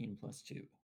 16 plus 2.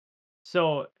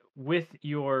 So with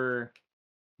your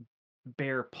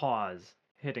bare paws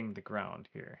hitting the ground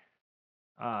here,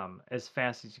 as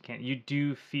fast as you can, you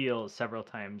do feel several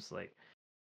times like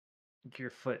your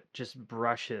foot just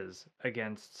brushes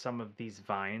against some of these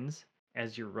vines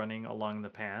as you're running along the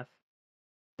path,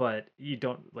 but you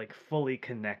don't like fully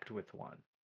connect with one.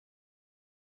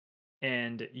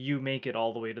 And you make it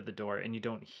all the way to the door and you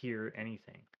don't hear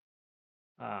anything.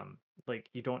 Like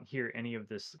you don't hear any of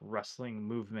this rustling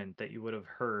movement that you would have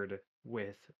heard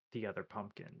with the other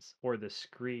pumpkins or the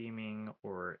screaming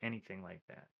or anything like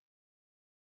that.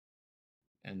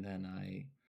 And then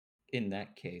in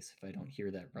that case, if I don't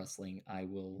hear that rustling, I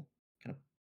will kind of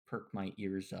perk my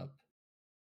ears up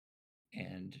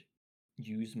and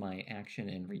use my action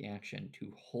and reaction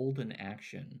to hold an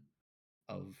action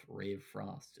of Ray of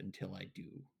Frost until I do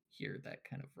hear that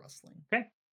kind of rustling. Okay.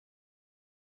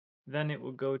 Then it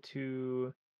will go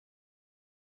to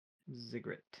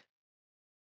Ziggurat.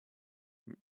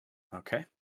 Okay.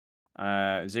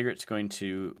 Ziggurat's going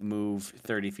to move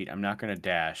 30 feet. I'm not going to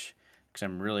dash because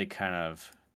I'm really kind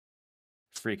of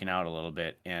freaking out a little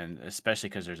bit, and especially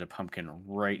because there's a pumpkin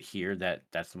right here.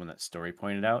 That's the one that Story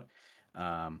pointed out.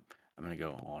 I'm going to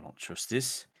go, oh, I don't trust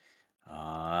this.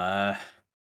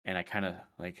 And I kind of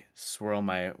like swirl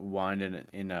my wand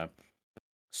in a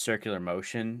circular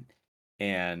motion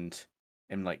and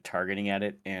am like targeting at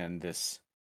it, and this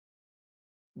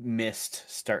mist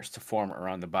starts to form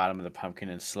around the bottom of the pumpkin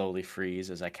and slowly freeze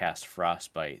as I cast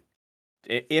Frostbite.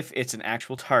 If it's an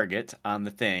actual target on the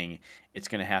thing, it's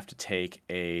going to have to take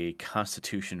a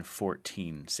Constitution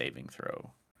 14 saving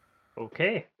throw.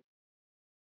 Okay.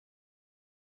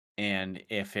 And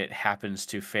if it happens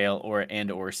to fail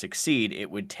or succeed, it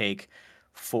would take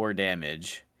 4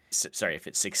 damage. Sorry, if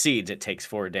it succeeds, it takes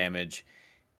 4 damage.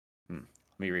 Let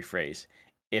me rephrase.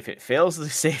 If it fails the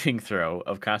saving throw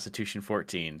of Constitution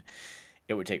 14,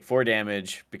 it would take 4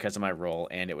 damage because of my roll,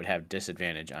 and it would have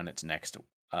disadvantage on its next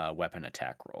weapon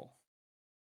attack roll.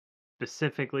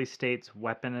 Specifically states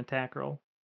weapon attack roll.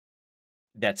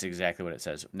 That's exactly what it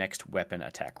says. Next weapon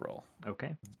attack roll.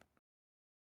 Okay.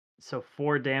 So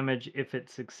 4 damage if it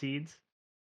succeeds.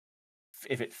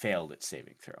 If it failed its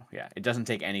saving throw, yeah, it doesn't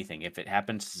take anything. If it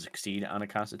happens to succeed on a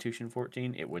Constitution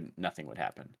 14, nothing would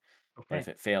happen. But Okay. if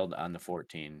it failed on the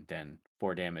 14, then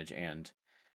 4 damage and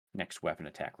next weapon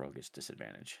attack roll gets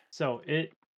disadvantage. So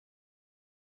it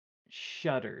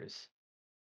shudders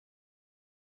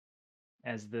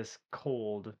as this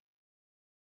cold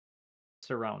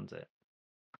surrounds it.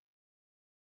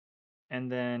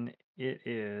 And then it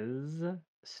is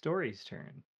Story's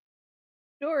turn.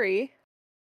 Story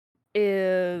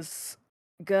is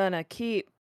gonna keep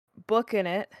booking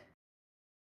it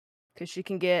because she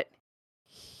can get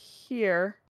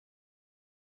here.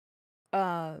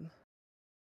 But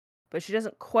she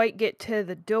doesn't quite get to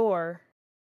the door.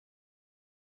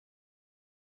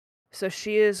 So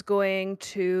she is going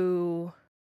to,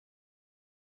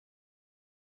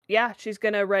 yeah, she's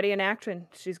gonna ready an action.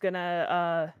 She's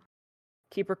gonna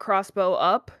keep her crossbow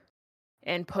up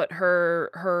and put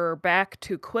her back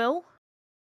to Quill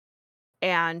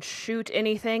and shoot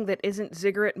anything that isn't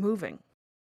Ziggurat moving.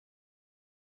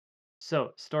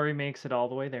 So Story makes it all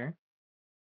the way there.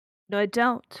 No, I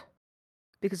don't.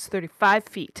 Because it's 35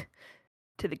 feet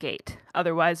to the gate.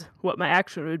 Otherwise, what my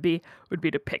action would be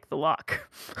to pick the lock.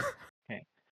 Okay.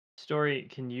 Story,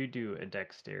 can you do a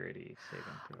dexterity saving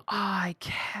throw? I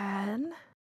can.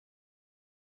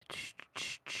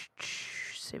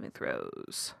 Saving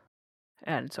throws.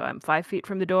 And so I'm 5 feet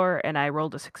from the door, and I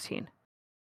rolled a 16.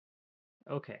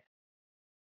 Okay.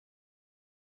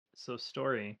 So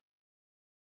Story,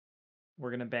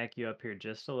 we're going to back you up here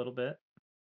just a little bit.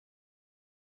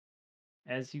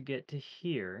 As you get to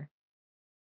here,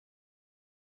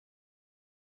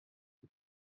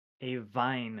 a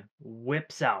vine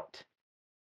whips out.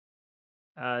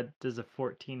 Does a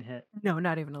 14 hit? No,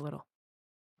 not even a little.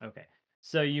 Okay.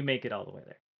 So you make it all the way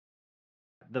there.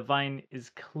 The vine is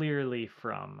clearly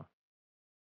from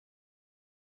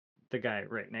the guy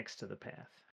right next to the path.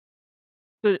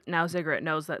 But now Ziggurat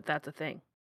knows that that's a thing.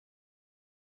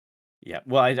 Yeah,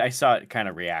 well, I saw it kind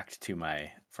of react to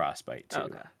my frostbite too.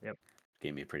 Okay. Yep.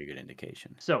 Gave me a pretty good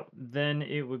indication. So then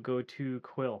it would go to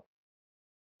Quill.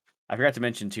 I forgot to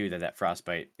mention too that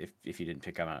frostbite, if you didn't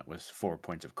pick up on it, was 4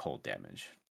 points of cold damage.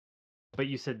 But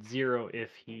you said 0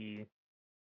 if he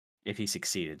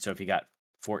succeeded. So if he got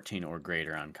 14 or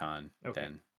greater on con, Okay.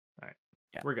 then All right.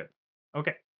 Yeah. We're good.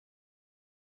 Okay.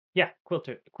 Yeah,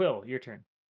 Quill, your turn.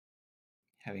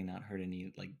 Having not heard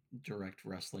any like direct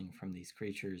rustling from these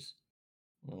creatures,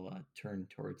 we'll turn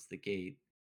towards the gate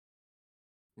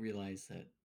realize that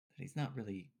he's not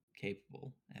really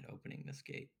capable at opening this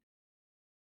gate.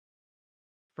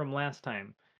 From last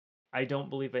time, I don't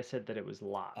believe I said that it was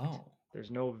locked. Oh,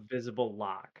 There's no visible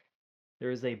lock.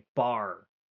 There is a bar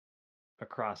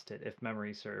across it, if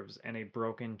memory serves, and a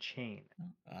broken chain.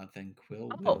 then Quill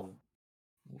Oh.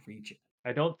 will reach it.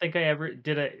 I don't think I ever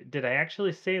did. I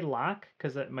actually say lock?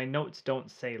 Because my notes don't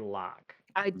say lock.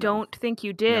 I No. don't think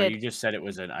you No, did, you just said it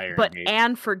was an iron but gate.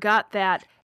 Anne forgot that,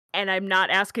 and I'm not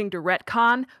asking to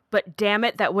retcon, but damn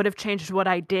it, that would have changed what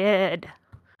I did.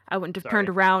 I wouldn't have turned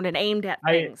Sorry. around and aimed at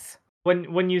things.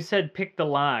 When you said pick the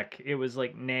lock, it was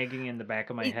like nagging in the back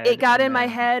of my head. It got and in my then-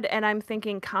 head, and I'm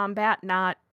thinking combat,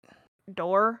 not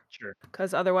door, Sure.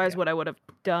 because otherwise Yeah. what I would have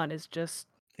done is just...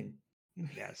 Think,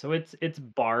 Yeah. So it's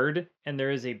barred, and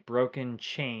there is a broken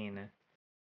chain.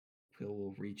 Quill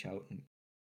will reach out and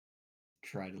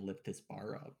try to lift this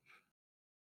bar up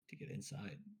to get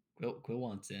inside. Quill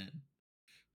wants in.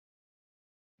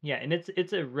 Yeah, and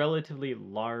it's a relatively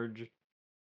large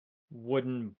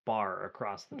wooden bar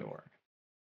across the door.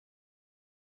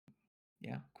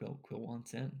 Yeah, Quill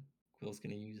wants in. Quill's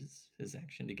gonna use his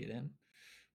action to get in.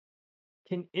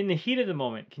 In the heat of the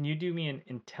moment, can you do me an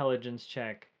intelligence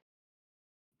check?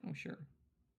 Oh, sure.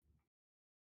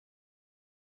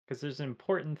 Because there's an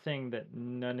important thing that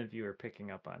none of you are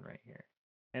picking up on right here.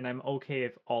 And I'm okay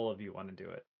if all of you want to do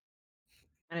it.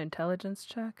 An intelligence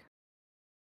check?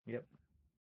 Yep.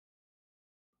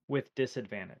 With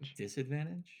disadvantage.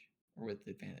 Disadvantage or with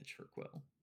advantage for Quill?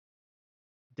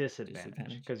 Disadvantage.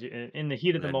 Disadvantage? Because in the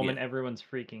heat of the That'd be moment, it. everyone's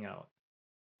freaking out.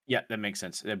 Yeah, that makes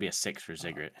sense. That'd be a 6 for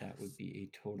Ziggurat. That would be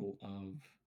a total of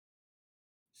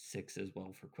 6 as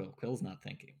well for Quill. Quill's not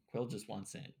thinking. Quill just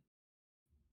wants in.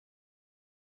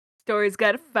 Story's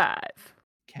got a 5.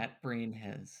 Cat Brain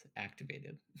has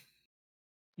activated.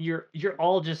 You're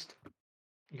all just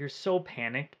you're so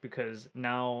panicked because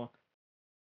now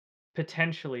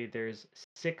potentially there's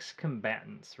 6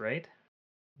 combatants, right?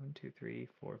 1, 2, 3,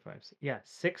 4, 5, 6. Yeah,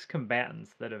 6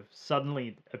 combatants that have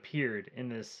suddenly appeared in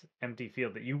this empty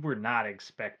field that you were not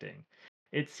expecting.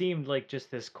 It seemed like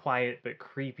just this quiet but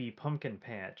creepy pumpkin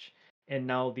patch, and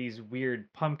now these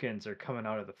weird pumpkins are coming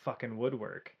out of the fucking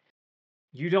woodwork.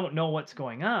 You don't know what's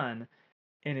going on,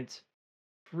 and it's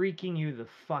freaking you the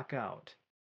fuck out.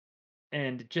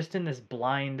 And just in this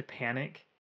blind panic,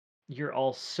 you're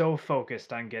all so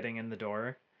focused on getting in the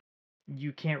door,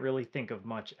 you can't really think of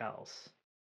much else.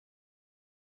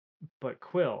 But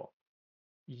Quill,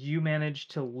 you manage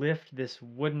to lift this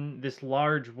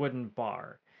large wooden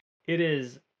bar.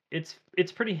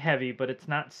 It's pretty heavy, but it's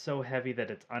not so heavy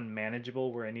that it's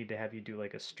unmanageable where I need to have you do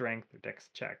like a strength or dex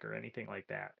check or anything like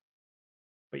that.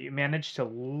 But you manage to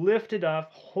lift it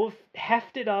up,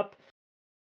 heft it up,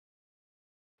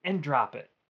 and drop it.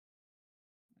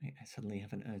 I suddenly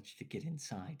have an urge to get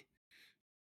inside.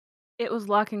 It was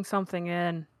locking something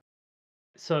in.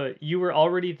 So you were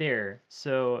already there.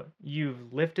 So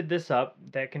you've lifted this up.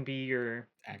 That can be your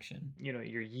Action. your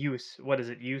use. What is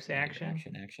it? Use Yeah, your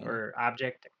action action. or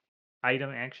object item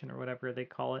action or whatever they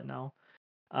call it now.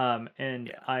 And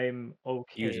Yeah. I'm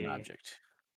Use an okay object.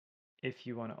 if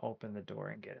you want to open the door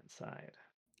and get inside.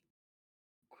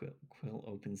 Quill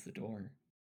opens the door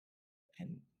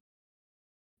and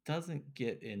doesn't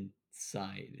get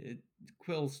inside.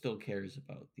 Quill still cares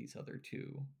about these other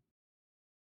two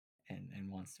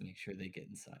and wants to make sure they get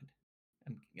inside.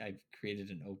 I've created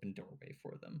an open doorway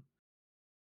for them.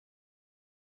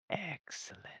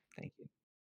 Excellent. Thank you.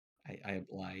 I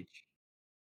oblige.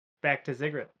 Back to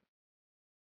Ziggurat.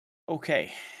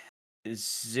 Okay.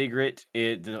 Ziggurat,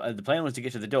 the plan was to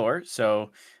get to the door,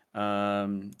 so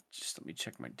just let me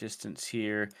check my distance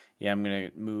here. Yeah, I'm gonna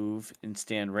move and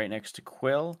stand right next to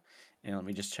Quill, and let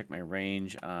me just check my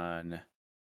range on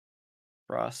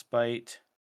Frostbite.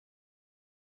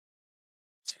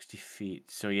 60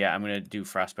 feet. So yeah, I'm gonna do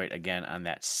Frostbite again on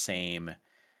that same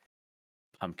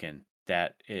pumpkin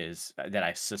that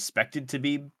I suspected to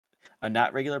be a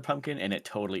not regular pumpkin, and it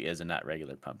totally is a not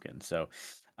regular pumpkin. So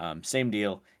same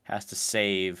deal, has to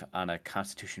save on a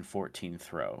Constitution 14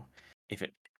 throw. If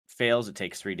it fails, it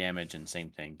takes 3 damage, and same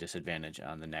thing, disadvantage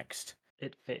on the next.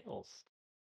 It fails.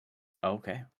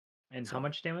 Okay. And how So-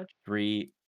 much damage?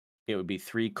 3, it would be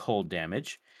 3 cold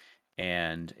damage,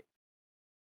 and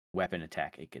weapon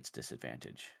attack, it gets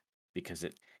disadvantage because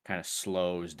it kind of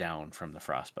slows down from the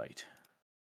frostbite.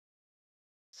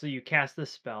 So you cast the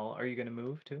spell. Are you going to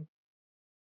move too?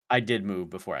 I did move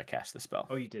before I cast the spell.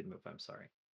 Oh, you did move. I'm sorry.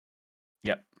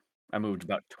 Yep. I moved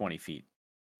about 20 feet,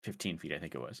 15 feet, I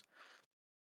think it was.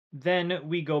 Then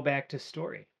we go back to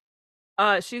Story.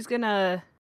 She's gonna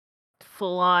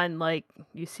full on, like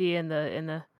you see in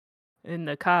the in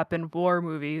the cop and war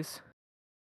movies.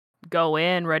 Go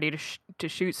in ready to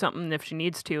shoot something if she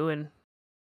needs to and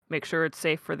make sure it's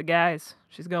safe for the guys.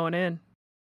 She's going in.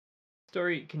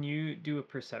 Story, can you do a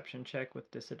perception check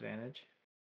with disadvantage?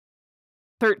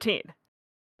 13.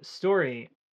 Story,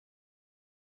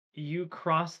 you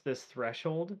cross this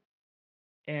threshold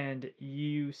and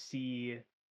you see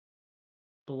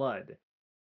blood.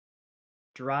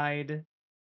 Dried,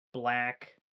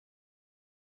 black,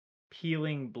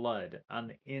 peeling blood on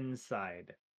the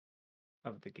inside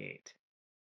of the gate.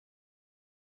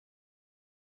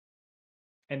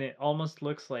 And it almost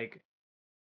looks like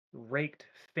raked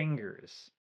fingers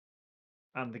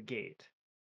on the gate.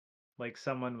 Like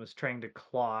someone was trying to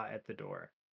claw at the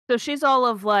door. So she's all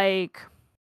of like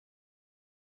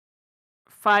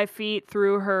 5 feet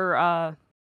through her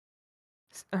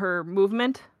her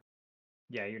movement.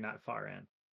 Yeah, you're not far in.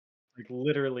 Like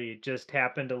literally just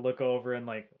happened to look over and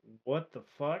like, what the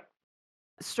fuck?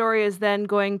 Story is then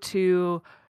going to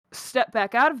step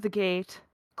back out of the gate,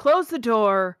 close the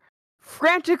door,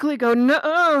 frantically go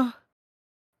no,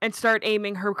 and start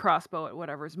aiming her crossbow at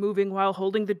whatever's moving while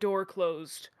holding the door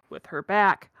closed with her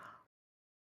back.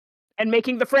 And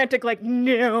making the frantic like,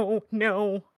 no,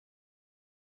 no.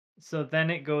 So then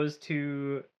it goes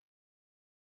to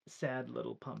sad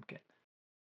little pumpkin.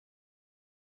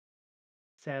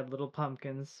 Sad little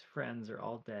pumpkin's friends are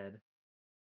all dead.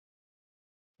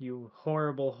 You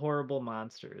horrible, horrible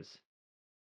monsters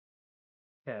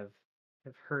have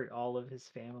hurt all of his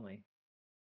family.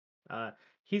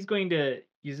 He's going to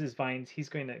use his vines. He's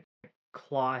going to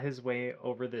claw his way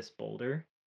over this boulder.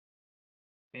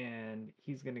 And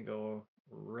he's going to go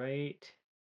right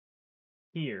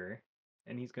here.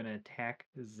 And he's going to attack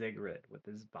Ziggurat with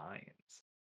his vines.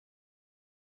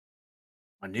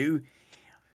 I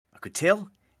could tell.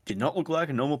 Did not look like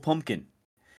a normal pumpkin.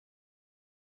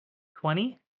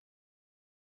 20?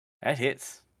 That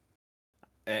hits.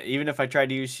 Even if I tried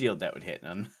to use shield, that would hit.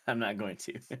 I'm not going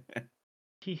to.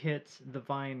 He hits, the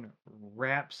vine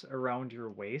wraps around your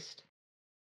waist.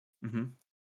 Mm-hmm.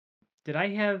 Did I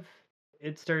have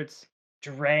it starts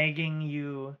dragging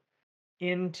you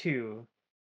into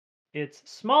its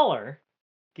smaller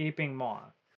gaping maw?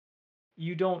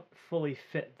 You don't fully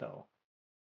fit though.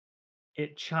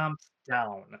 It chomps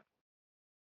down.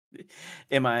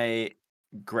 Am I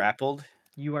grappled?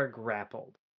 You are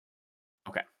grappled.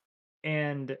 Okay.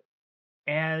 And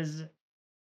as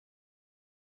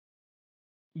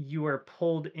you are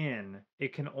pulled in,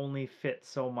 it can only fit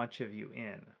so much of you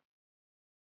in.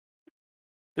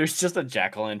 There's just a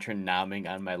jack-o'-lantern nomming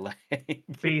on my leg.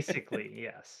 Basically,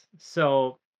 yes.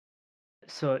 So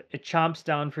it chomps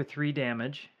down for 3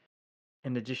 damage,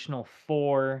 an additional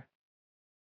 4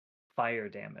 fire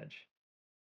damage.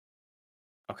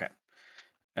 Okay.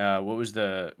 What was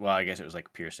the? Well, I guess it was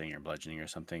like piercing or bludgeoning or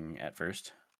something at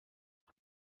first.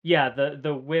 Yeah,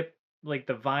 the whip, like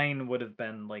the vine would have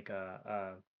been like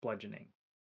a bludgeoning.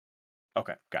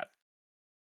 Okay, got it.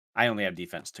 I only have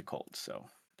defense to cold, so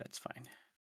that's fine.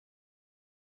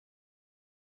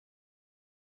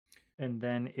 And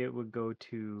then it would go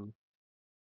to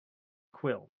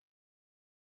Quill.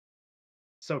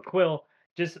 So Quill,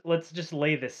 let's just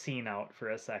lay this scene out for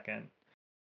a second.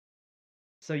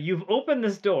 So you've opened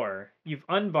this door, you've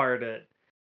unbarred it,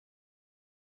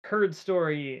 heard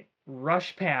Story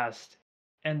rush past,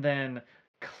 and then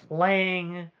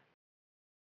clang,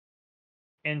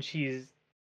 and she's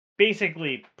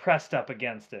basically pressed up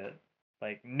against it.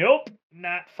 Like, nope,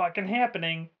 not fucking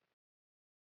happening.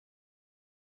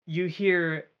 You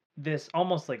hear this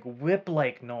almost like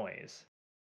whip-like noise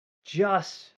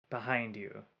just behind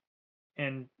you.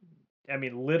 And I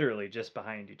mean, literally just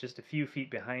behind you, just a few feet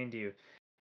behind you,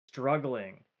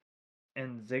 struggling,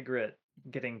 and Ziggurat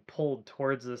getting pulled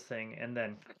towards this thing, and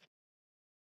then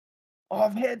Oh,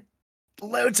 I've had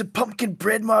loads of pumpkin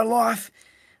bread in my life,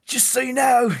 just so you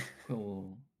know.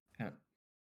 Cool.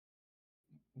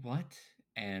 What?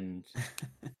 And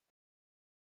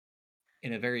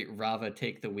in a very Rava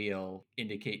take the wheel,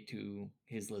 indicate to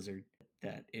his lizard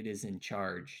that it is in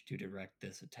charge to direct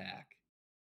this attack.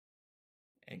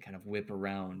 And kind of whip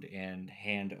around and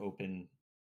hand open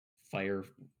fire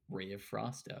ray of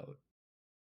frost out,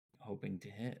 hoping to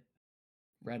hit.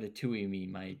 Ratatouille me,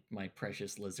 my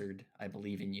precious lizard. I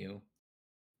believe in you.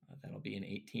 That'll be an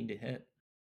 18 to hit.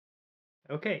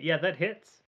 okay, yeah, that hits.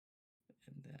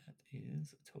 And that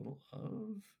is a total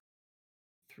of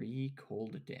 3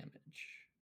 cold damage.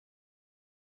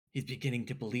 He's beginning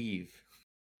to believe.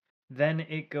 Then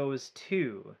it goes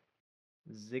to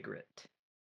Ziggurat.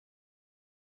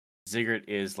 Ziggurat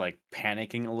is like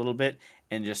panicking a little bit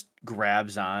and just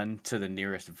grabs on to the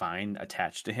nearest vine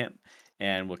attached to him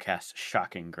and we'll cast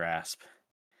Shocking Grasp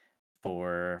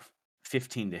for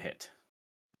 15 to hit.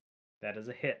 That is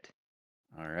a hit.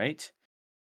 All right.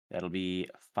 That'll be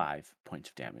 5 points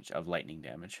of damage, of lightning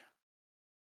damage.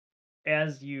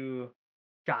 As you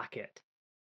shock it,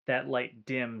 that light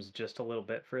dims just a little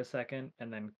bit for a second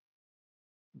and then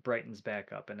brightens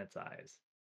back up in its eyes.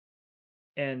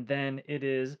 And then it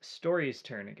is Story's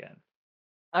turn again.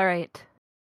 All right.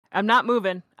 I'm not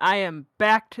moving. I am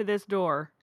back to this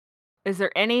door. Is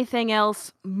there anything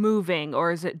else moving,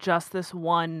 or is it just this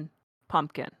one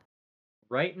pumpkin?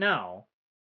 Right now,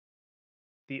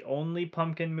 the only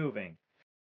pumpkin moving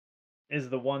is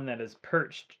the one that is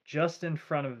perched just in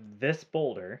front of this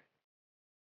boulder,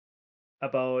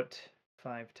 about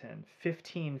 5, 10,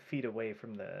 15 feet away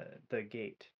from the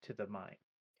gate to the mine.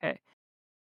 Okay.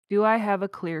 Do I have a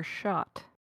clear shot?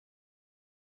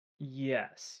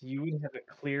 Yes, you would have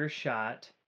a clear shot.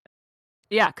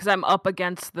 Yeah, because I'm up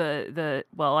against the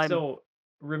well, I'm So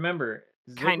remember,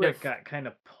 kind Ziggurat of got kind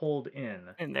of pulled in.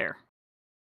 in there.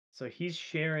 So he's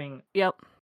sharing Yep.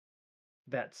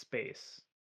 that space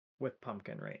with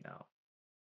Pumpkin right now.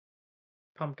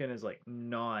 Pumpkin is like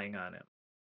gnawing on him.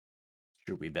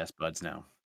 Should we best buds now?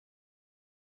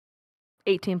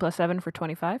 18 plus 7 for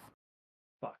 25.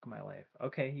 Fuck my life.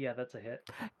 Okay, yeah, that's a hit.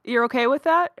 You're okay with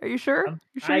that? Are you sure?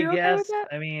 You sure I you're okay with guess. that?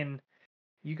 I mean,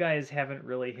 you guys haven't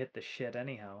really hit the shit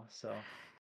anyhow, so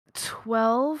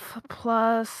 12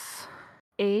 plus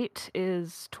 8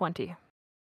 is 20.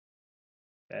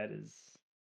 that is.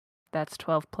 That's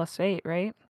 12 plus 8,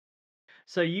 right?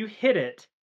 So you hit it,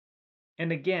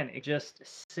 and again, it just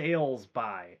sails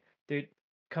by. There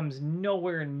comes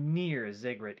nowhere near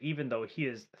Ziggurat, even though he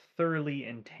is thoroughly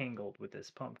entangled with this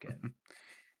pumpkin.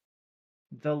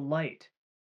 The light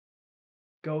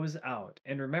goes out,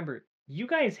 and remember, you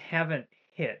guys haven't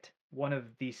hit one of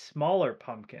the smaller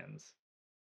pumpkins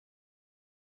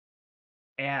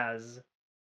as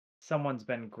someone's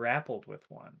been grappled with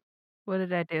one. What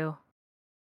did I do?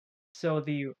 So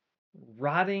the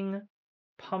rotting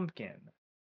pumpkin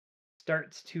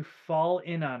starts to fall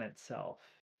in on itself,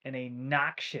 and a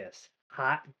noxious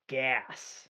hot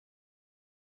gas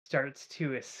starts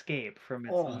to escape from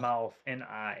its Oh. mouth and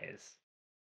eyes.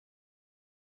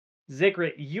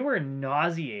 Ziggurat, you are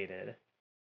nauseated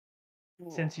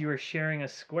since you were sharing a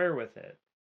square with it.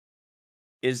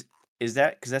 Is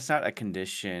that because that's not a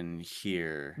condition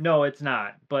here? No, it's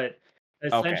not, but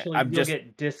essentially I'm you'll just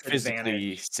get physically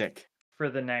disadvantage sick. for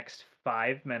the next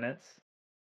 5 minutes.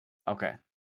 Okay.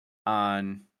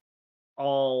 On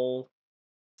All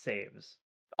saves.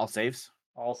 all saves?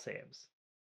 All saves.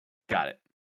 Got it.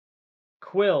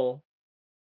 Quill,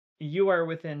 you are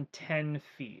within 10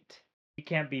 feet. You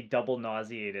can't be double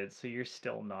nauseated, so you're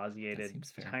still nauseated.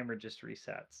 seems fair. Timer just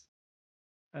resets.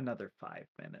 Another 5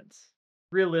 minutes.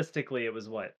 Realistically, it was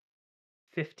what?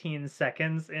 15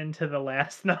 seconds into the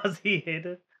last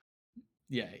nauseated?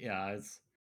 Yeah, it's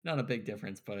not a big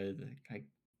difference, but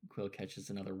Quill catches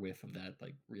another whiff of that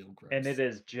like real gross. And it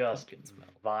is just pumpkin smell.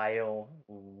 vile,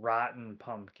 rotten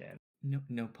pumpkin.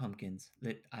 No pumpkins.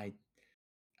 That I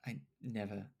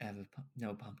never ever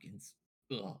no pumpkins.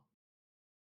 Ugh.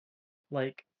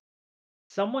 Like,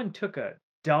 someone took a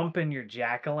dump in your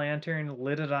jack-o'-lantern,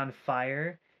 lit it on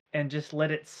fire, and just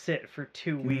let it sit for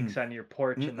 2 weeks on your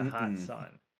porch in the hot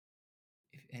sun.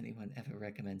 If anyone ever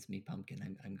recommends me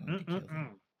pumpkin, I'm going to kill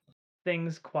them.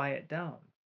 Things quiet down.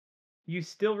 You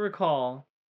still recall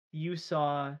you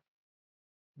saw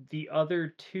the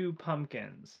other 2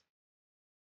 pumpkins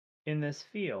in this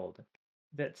field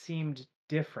that seemed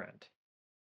different.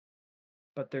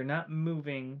 But they're not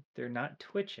moving, they're not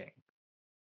twitching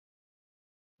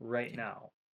right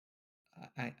now.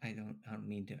 I don't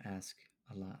mean to ask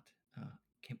a lot.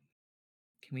 Can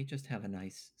we just have a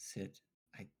nice sit?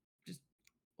 I just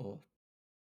oh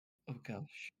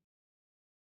gosh.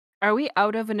 Are we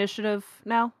out of initiative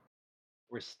now?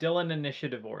 We're still in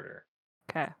initiative order.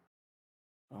 Okay.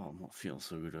 Oh, it won't feel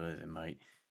so good with it, might.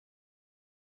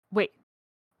 Wait.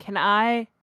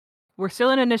 We're still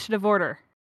in initiative order.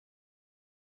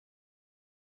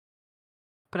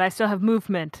 But I still have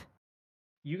movement.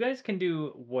 You guys can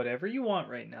do whatever you want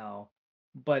right now,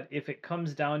 but if it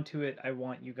comes down to it, I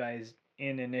want you guys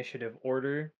in initiative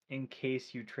order in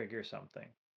case you trigger something.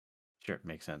 Sure,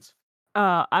 makes sense.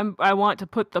 I want to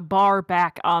put the bar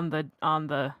back on the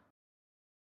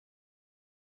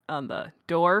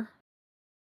door.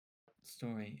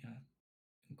 Story.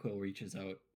 Quill reaches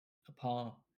out a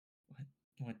paw.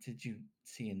 What did you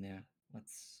see in there?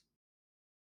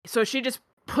 So she just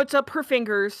puts up her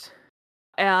fingers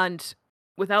and,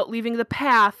 without leaving the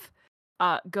path,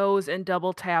 goes and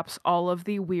double taps all of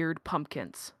the weird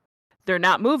pumpkins. They're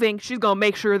not moving. She's going to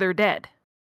make sure they're dead.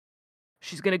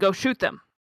 She's going to go shoot them.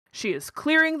 She is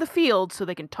clearing the field so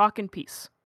they can talk in peace.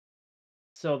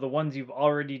 So the ones you've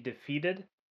already defeated?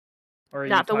 Or are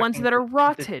Not you the ones talking that are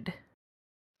rotted.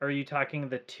 Or are you talking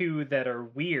the 2 that are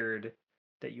weird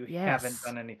that you haven't Yes.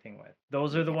 done anything with?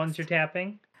 Those are the ones you're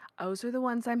tapping? Those are the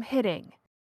ones I'm hitting.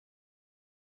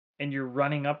 And you're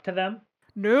running up to them?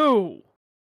 No.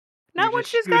 Not You're when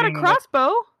just she's got a shooting with-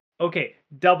 crossbow. Okay,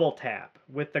 double tap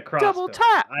with the crossbow. Double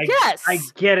tap. Yes. I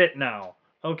get it now.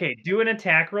 Okay, do an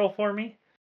attack roll for me.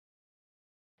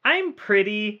 I'm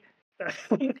pretty.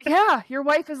 Yeah, your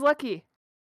wife is lucky.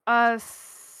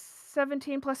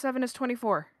 17 plus 7 is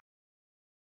 24.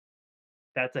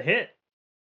 That's a hit.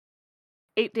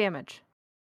 8 damage.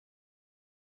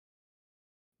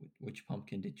 Which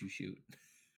pumpkin did you shoot?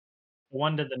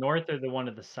 One to the north or the one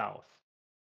to the south?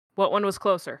 What one was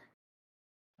closer?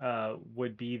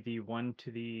 Would be the one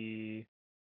to the.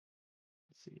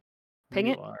 Let's see. Ping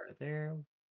you it. are there.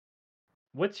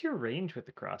 What's your range with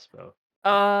the crossbow?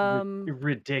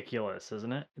 Ridiculous,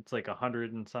 isn't it? It's like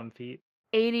 100 and some feet.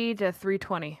 80 to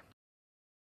 320.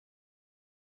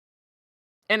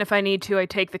 And if I need to, I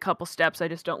take the couple steps. I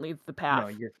just don't leave the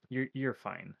path. No, you're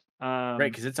fine.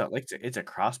 Right, because it's a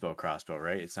crossbow,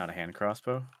 right? It's not a hand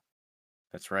crossbow.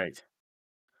 That's right.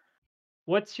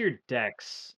 What's your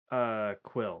dex,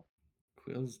 Quill?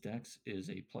 Quill's dex is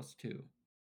a +2.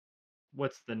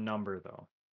 What's the number though?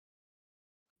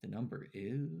 The number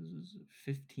is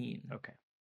 15. Okay.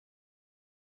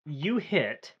 You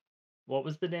hit. What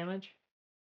was the damage?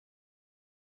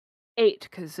 8,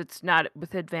 because it's not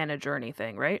with advantage or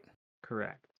anything, right?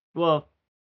 Correct. Well,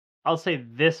 I'll say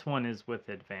this one is with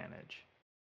advantage.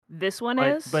 This one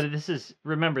But, is? but this is,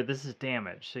 remember, this is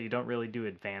damage, so you don't really do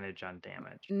advantage on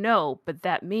damage. No, but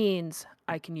that means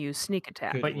I can use sneak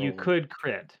attack. Good. But you roll. could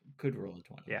crit. Could roll a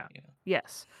 20. Yeah.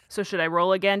 Yes. So should I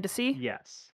roll again to see?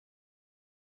 Yes.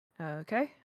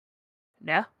 Okay.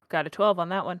 Yeah, got a 12 on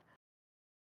that one.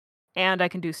 And I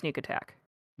can do sneak attack.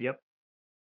 Yep.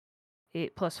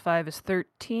 8 plus 5 is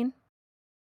 13.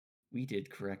 We did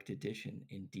correct addition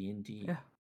in D&D. Yeah.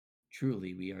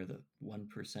 Truly, we are the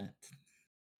 1%.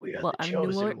 We are Well, I'm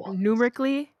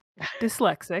numerically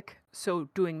dyslexic, so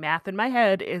doing math in my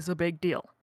head is a big deal.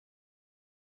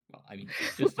 Well, I mean,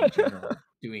 just in general,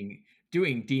 doing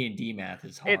D&D math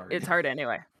is hard. It's hard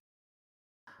anyway.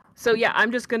 So yeah,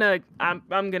 I'm just gonna I'm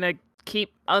gonna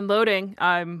keep unloading.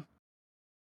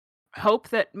 Hope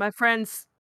that my friends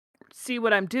see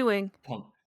what I'm doing.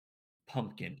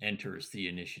 Pumpkin enters the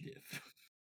initiative.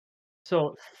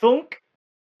 So, thunk,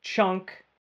 chunk,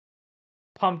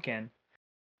 pumpkin,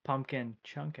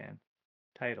 chunkin.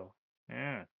 Title.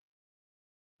 Yeah.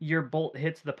 Your bolt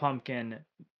hits the pumpkin,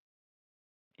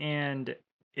 and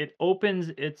it opens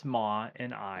its maw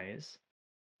and eyes,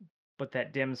 but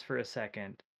that dims for a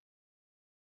second.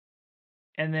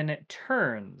 And then it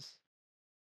turns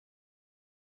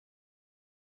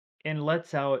and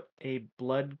lets out a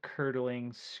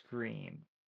blood-curdling scream.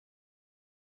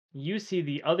 You see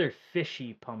the other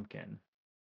fishy pumpkin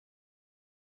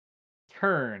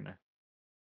turn,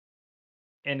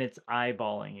 and it's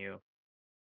eyeballing you.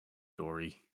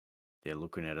 Dory, they're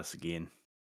looking at us again.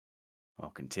 I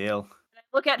can tell.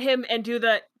 Look at him and do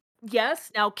the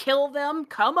yes. Now kill them.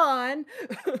 Come on.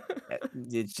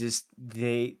 It's just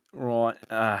they right.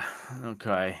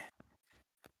 Okay.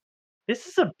 This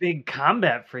is a big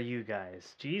combat for you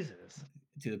guys. Jesus.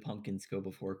 Do the pumpkins go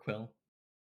before Quill?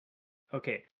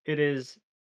 Okay, it is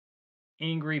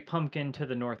Angry Pumpkin to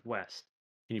the northwest.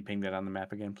 Can you ping that on the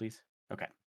map again, please? Okay.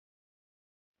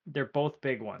 They're both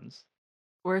big ones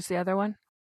Where's the other one?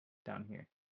 down here.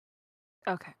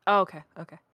 Okay. Oh, okay.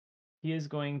 Okay. He is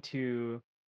going to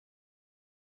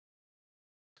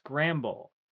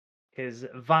scramble, his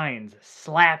vines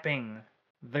slapping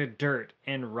the dirt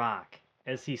and rock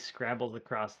as he scrabbles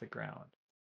across the ground.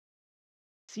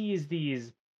 Sees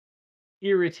these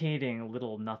irritating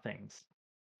little nothings,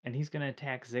 and he's going to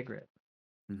attack Ziggurat.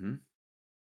 Mm-hmm.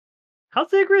 How's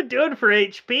Ziggurat doing for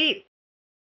HP?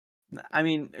 I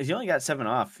mean, he only got 7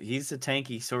 off. He's a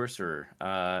tanky sorcerer,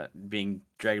 being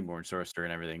Dragonborn sorcerer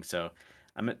and everything. So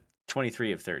I'm at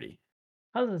 23 of 30.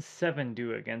 How does 7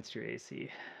 do against your AC?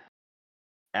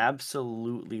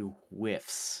 Absolutely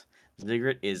whiffs.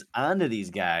 Ziggurat is onto these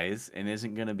guys and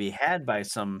isn't going to be had by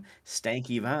some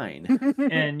stanky vine.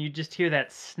 And you just hear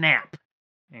that snap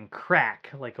and crack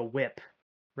like a whip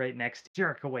right next,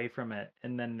 jerk away from it,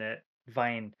 and then the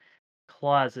vine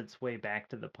claws its way back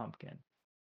to the pumpkin.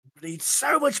 We need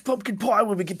so much pumpkin pie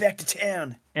when we get back to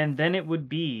town. And then it would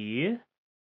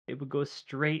go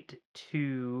straight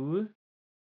to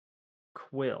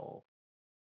Quill.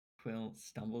 Quill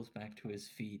stumbles back to his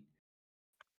feet.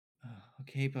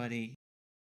 Okay, buddy.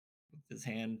 With his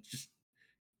hand just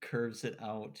curves it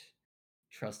out,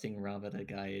 trusting Rava to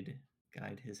guide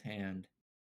his hand.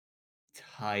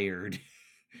 Tired.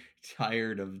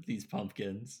 Tired of these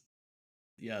pumpkins.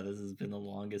 Yeah, this has been the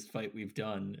longest fight we've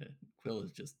done. Quill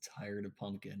is just tired of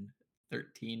pumpkin.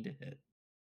 13 to hit.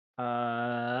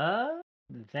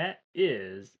 That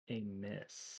is a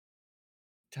miss.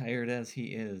 Tired as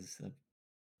he is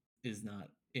not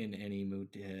in any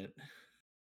mood to hit.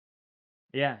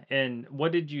 Yeah, and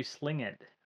what did you sling it?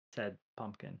 Said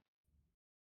pumpkin.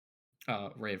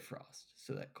 Ray of Frost,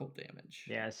 so that cold damage.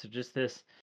 Yeah, so just this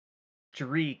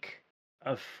streak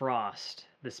of frost,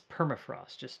 this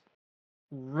permafrost, just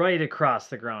right across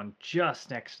the ground,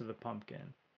 just next to the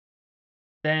pumpkin.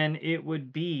 Then it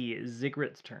would be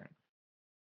Ziggurat's turn.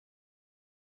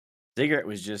 Ziggurat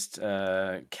was just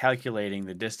calculating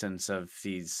the distance of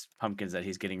these pumpkins that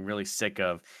he's getting really sick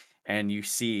of, and you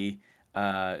see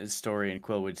Story and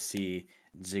Quill would see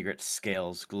Ziggurat's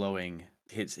scales glowing.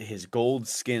 His gold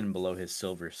skin below his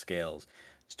silver scales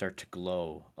start to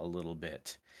glow a little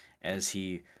bit as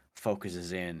he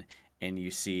focuses in, and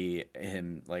you see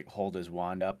him like hold his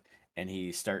wand up, and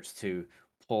he starts to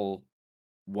pull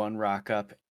one rock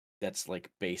up that's like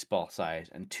baseball size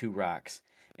and two rocks,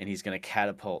 and he's going to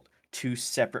catapult two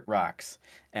separate rocks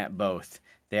at both.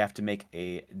 They have to make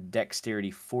a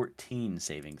dexterity 14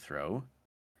 saving throw.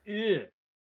 Ew.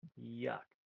 Yuck.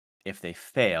 If they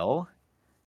fail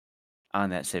on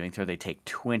that saving throw, they take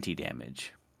 20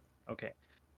 damage. Okay.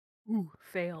 Ooh,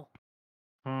 fail.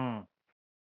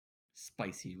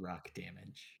 Spicy rock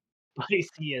damage.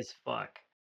 Spicy as fuck.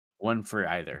 One for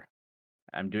either.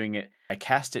 I'm doing it. I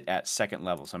cast it at second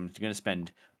level, so I'm going to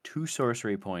spend 2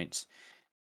 sorcery points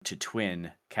to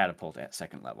twin catapult at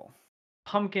second level.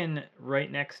 Pumpkin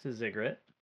right next to Ziggurat.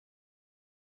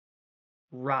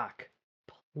 Rock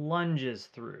plunges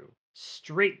through,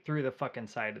 straight through the fucking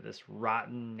side of this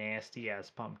rotten, nasty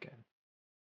ass pumpkin.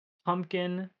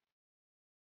 Pumpkin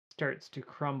starts to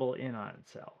crumble in on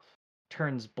itself,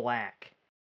 turns black,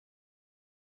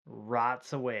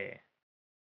 rots away.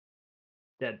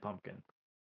 Dead pumpkin.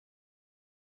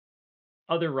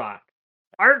 Other rock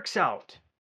arcs out,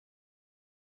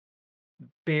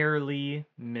 barely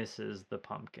misses the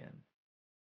pumpkin.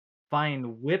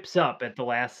 Vine whips up at the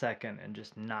last second and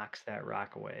just knocks that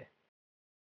rock away.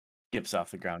 Skips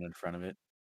off the ground in front of it.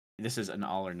 This is an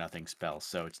all or nothing spell,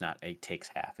 so it's not it takes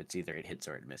half. It's either it hits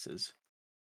or it misses.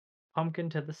 Pumpkin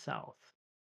to the south,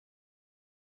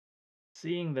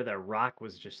 seeing that a rock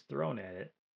was just thrown at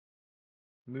it,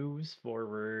 moves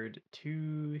forward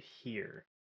to here.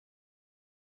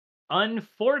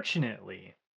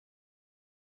 Unfortunately,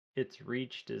 its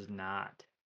reach does not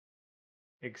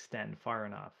extend far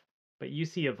enough. But you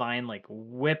see a vine like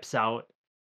whips out.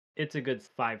 It's a good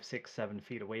 5, 6, 7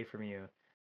 feet away from you,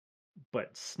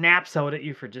 but snaps out at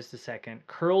you for just a second,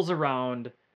 curls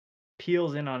around,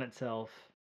 peels in on itself,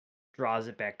 draws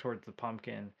it back towards the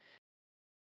pumpkin.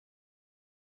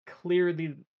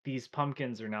 Clearly, these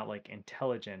pumpkins are not like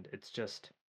intelligent. It's just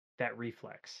that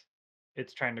reflex.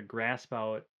 It's trying to grasp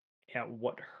out at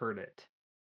what hurt it,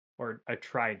 or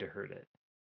tried to hurt it.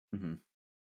 Mhm.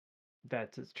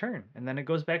 That's its turn. And then it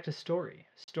goes back to Story.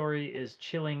 Story is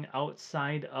chilling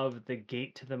outside of the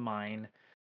gate to the mine.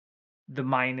 The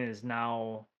mine is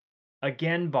now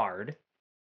again barred.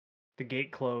 The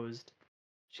gate closed.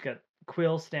 She's got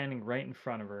Quill standing right in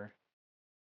front of her.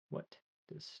 What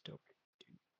does Story do?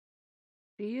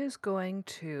 She is going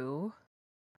to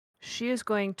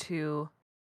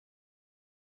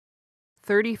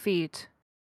 30 feet.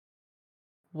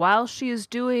 While she is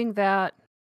doing that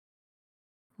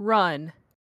run,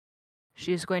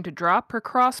 she is going to drop her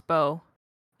crossbow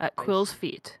at Nice. Quill's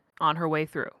feet on her way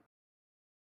through.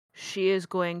 She is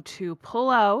going to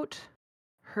pull out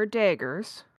her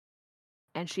daggers,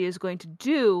 and she is going to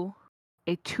do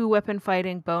a 2-weapon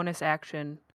fighting bonus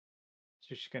action.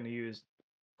 So she's going to use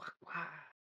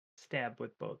stab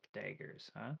with both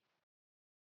daggers, huh?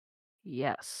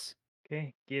 Yes.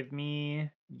 Okay, give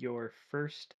me your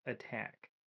first attack.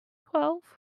 12.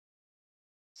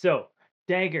 So,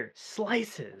 dagger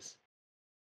slices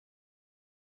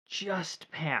just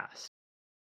past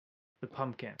the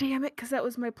pumpkin. Damn it, because that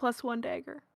was my +1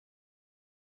 dagger.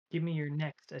 Give me your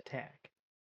next attack.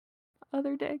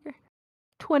 Other dagger.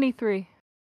 23.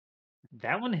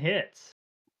 That one hits.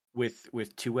 With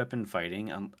 2-weapon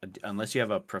fighting, unless you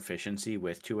have a proficiency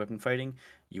with 2-weapon fighting,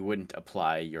 you wouldn't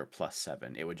apply your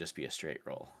 +7. It would just be a straight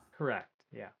roll. Correct,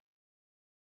 yeah.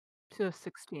 To a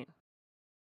 16.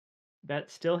 That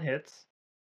still hits.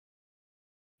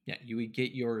 Yeah, you would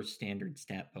get your standard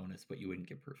stat bonus, but you wouldn't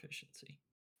get proficiency.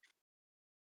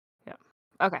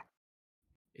 Okay.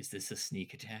 Is this a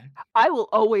sneak attack? I will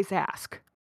always ask.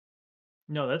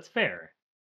 No, that's fair.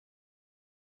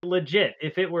 Legit,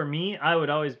 if it were me, I would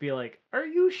always be like, "Are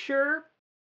you sure?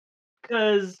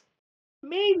 Because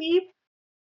maybe."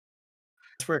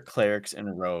 That's where clerics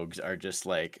and rogues are just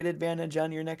like an advantage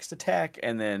on your next attack,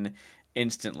 and then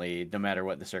instantly, no matter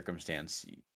what the circumstance,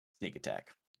 sneak attack.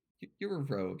 You're a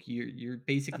rogue. You're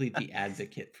basically the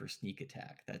advocate for sneak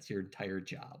attack. That's your entire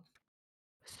job.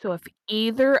 So if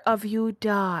either of you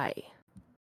die,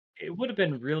 It would have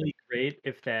been really great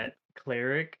if that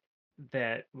cleric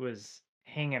that was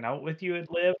hanging out with you had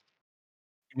lived.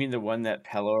 You mean the one that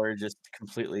Pelor just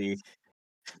completely?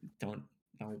 Don't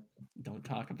don't don't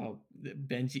talk about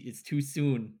Benji. It's too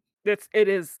soon. it's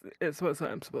what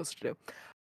I'm supposed to do.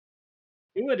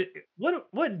 It would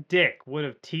what dick would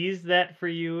have teased that for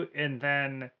you and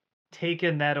then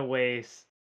taken that away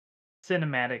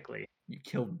cinematically? You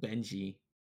killed Benji.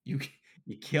 You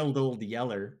you killed old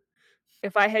Yeller.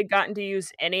 If I had gotten to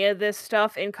use any of this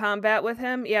stuff in combat with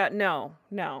him, yeah, no.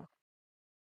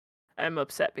 I'm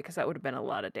upset because that would have been a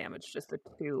lot of damage, just the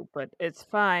 2, but it's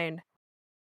fine.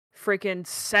 Freaking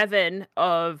 7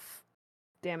 of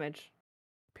damage.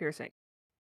 Piercing.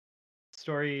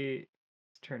 Story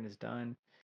turn is done.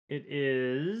 It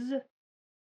is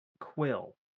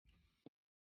Quill.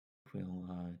 Quill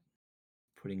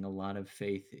putting a lot of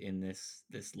faith in this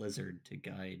lizard to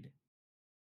guide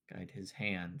his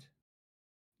hand.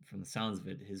 From the sounds of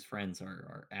it, his friends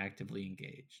are actively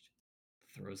engaged.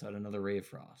 Throws out another ray of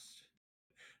frost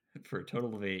for a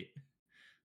total of 8.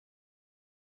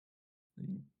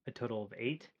 A total of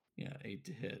 8 Yeah, 8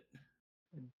 to hit.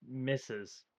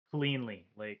 misses cleanly.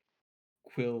 Like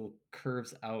Quill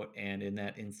curves out, and in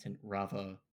that instant,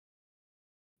 Rava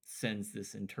sends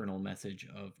this internal message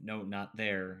of "No, not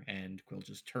there," and Quill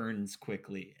just turns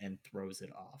quickly and throws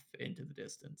it off into the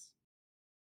distance.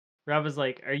 Rob was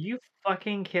like, "Are you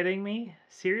fucking kidding me?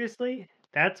 Seriously?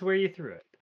 That's where you threw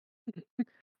it?"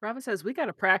 Rava says, we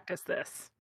gotta practice this.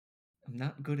 I'm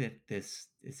not good at this.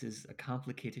 This is a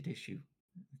complicated issue.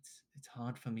 It's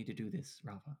hard for me to do this,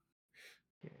 Rava.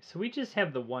 Okay, so we just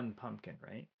have the one pumpkin,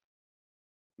 right?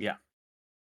 Yeah.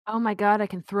 Oh my god, I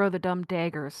can throw the dumb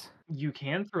daggers. You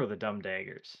can throw the dumb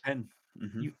daggers. And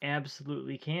You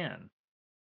absolutely can.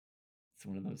 It's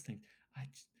one of those things.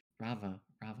 Rava,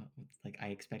 it's like I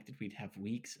expected we'd have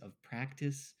weeks of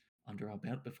practice under our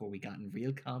belt before we got in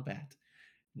real combat.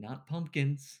 Not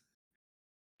pumpkins.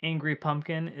 Angry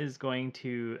Pumpkin is going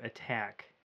to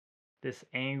attack this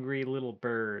angry little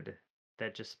bird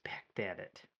that just pecked at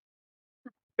it.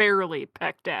 Barely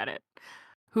pecked at it.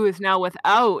 Who is now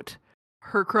without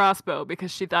her crossbow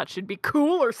because she thought she'd be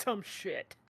cool or some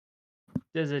shit.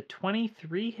 Does a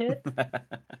 23 hit?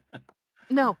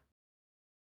 No.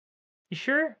 You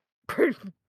sure? Pretty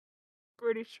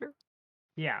sure.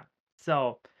 Yeah.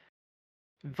 So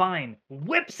Vine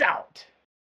whips out,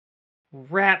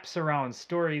 wraps around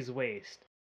Story's waist,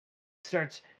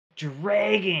 starts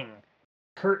dragging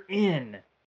her in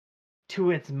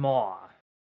to its maw.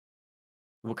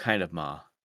 What kind of maw?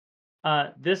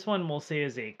 This one we'll say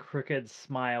is a crooked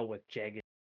smile with jagged.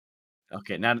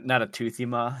 Okay, not a toothy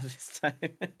maw this time.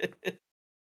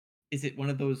 Is it one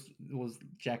of those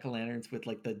jack o' lanterns with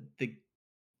like the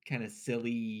kind of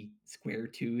silly square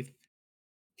tooth?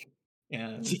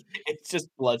 Yeah. It's just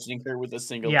bludgeoning her with a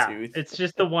single Yeah, tooth. it's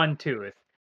just the one tooth.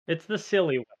 It's the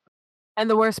silly one. And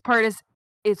the worst part is,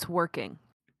 it's working.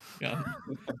 Yeah.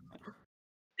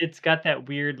 It's got that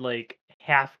weird, like,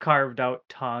 half carved out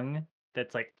tongue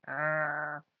that's like,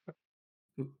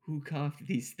 Who carved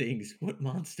these things? What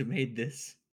monster made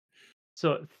this?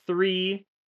 So 3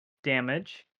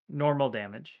 damage, normal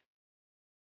damage,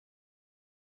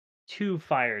 2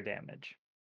 fire damage.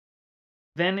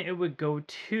 Then it would go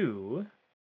to,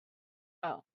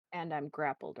 Oh, and I'm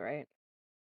grappled, right?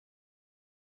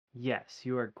 yes,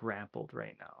 you are grappled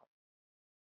right now.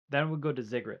 Then it would go to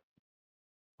Ziggurat.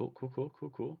 Cool.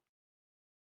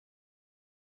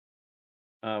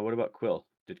 What about Quill?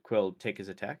 Did Quill take his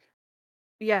attack?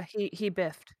 Yeah, he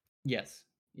biffed. Yes.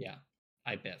 Yeah.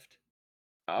 I biffed.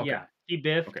 Okay, Yeah, he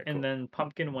biffed, Okay, and cool. then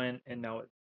Pumpkin went, and now it.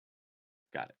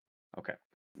 got it. Okay.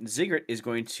 Ziggurat is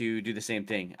going to do the same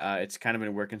thing. It's kind of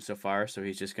been working so far, so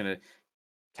he's just gonna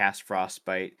cast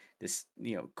Frostbite. This,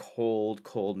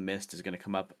 cold mist is gonna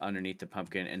come up underneath the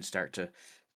pumpkin and start to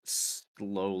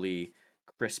slowly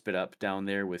crisp it up down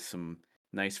there with some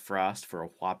nice frost for a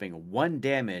whopping 1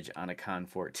 damage on a con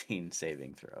 14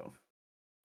 saving throw.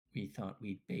 We thought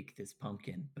we'd bake this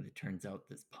pumpkin, but it turns out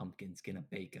this pumpkin's gonna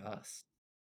bake us.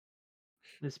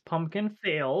 This pumpkin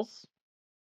fails.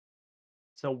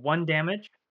 So 1 damage.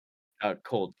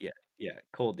 Cold, yeah,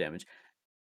 cold damage.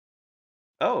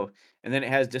 Oh, and then it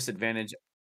has disadvantage.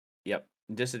 Yep,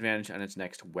 disadvantage on its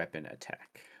next weapon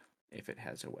attack, if it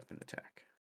has a weapon attack.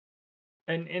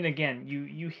 And again,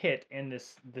 you hit and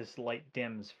this light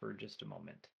dims for just a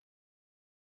moment.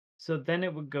 So then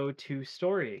it would go to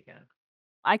Story again.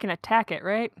 I can attack it,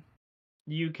 right?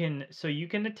 You can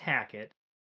attack it.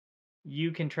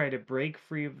 You can try to break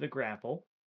free of the grapple,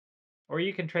 or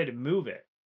you can try to move it.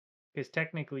 Because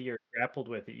technically you're grappled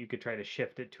with it, you could try to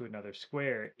shift it to another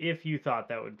square if you thought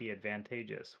that would be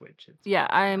advantageous, which it's Yeah,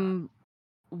 probably not. I'm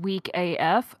weak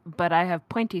AF, but I have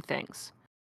pointy things.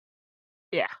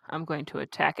 Yeah, I'm going to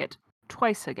attack it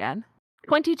twice again.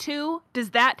 22,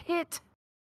 does that hit?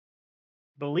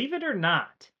 Believe it or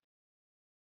not,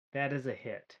 that is a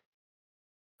hit.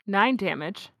 9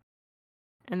 damage.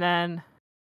 And then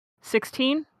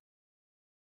 16?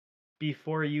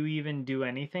 Before you even do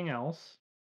anything else,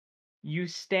 you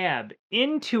stab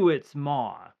into its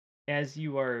maw as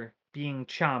you are being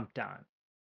chomped on.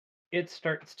 It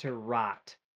starts to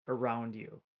rot around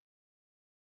you.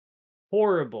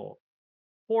 Horrible,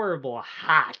 horrible,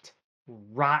 hot,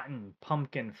 rotten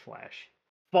pumpkin flesh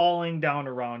falling down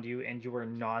around you, and you are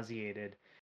nauseated.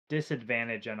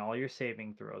 Disadvantage on all your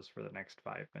saving throws for the next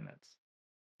 5 minutes.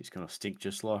 He's gonna stink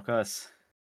just like us.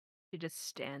 She just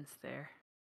stands there.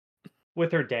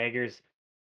 With her daggers.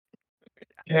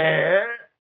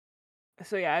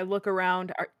 So yeah, I look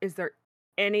around. Is there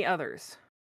any others?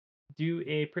 Do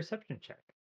a perception check.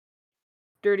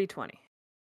 Dirty 20.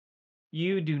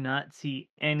 You do not see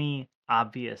any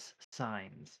obvious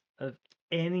signs of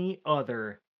any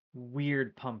other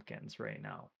weird pumpkins right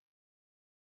now.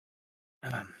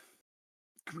 Can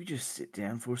we just sit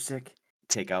down for a sec?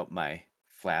 Take out my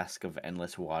flask of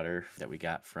endless water that we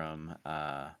got from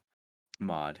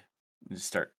Mod. And just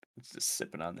start just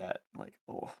sipping on that. Like,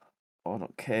 oh, I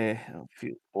don't care. I don't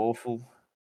feel awful.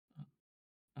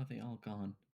 Are they all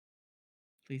gone?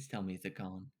 Please tell me they're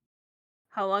gone.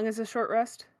 How long is a short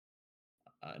rest?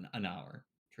 An hour,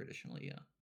 traditionally, yeah.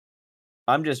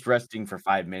 I'm just resting for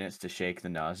 5 minutes to shake the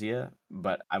nausea,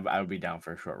 but I would be down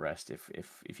for a short rest if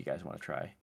you guys want to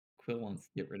try. Quill wants to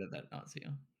get rid of that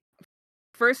nausea.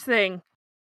 First thing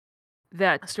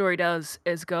that Story does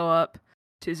is go up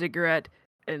to Ziggurat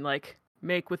and like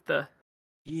make with the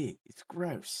Yeah, it's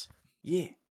gross. Yeah.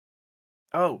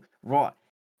 Oh, right.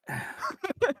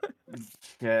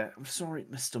 Yeah, I'm sorry,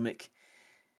 my stomach.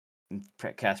 And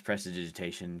cast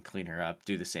prestidigitation, clean her up.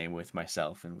 Do the same with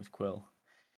myself and with Quill.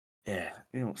 Yeah,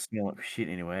 they don't smell like shit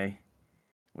anyway.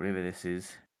 Whatever this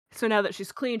is. So now that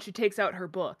she's clean, she takes out her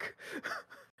book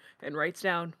and writes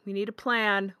down, we need a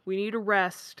plan, we need a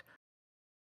rest.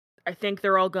 I think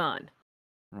they're all gone.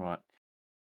 Right.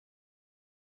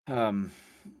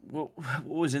 What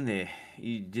was in there?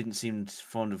 You didn't seem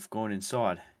fond of going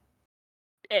inside.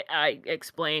 I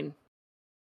explain.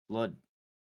 Blood.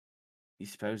 You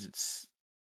suppose it's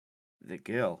the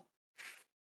girl?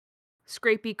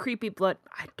 Scrapey, creepy blood.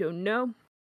 I don't know.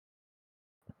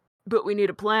 But we need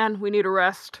a plan, we need a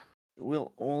rest.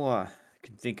 Well, all I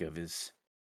can think of is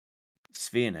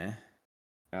Svirna.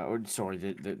 Or sorry,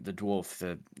 the dwarf,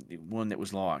 the one that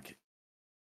was like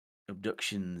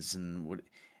abductions and what.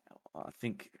 I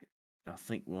think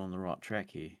we're on the right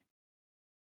track here.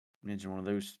 Imagine one of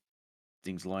those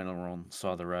things lying around the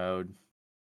side of the road.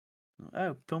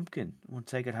 Oh, pumpkin! I want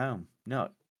to take it home. No,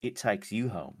 it takes you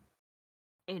home.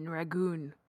 In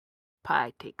Ragoon,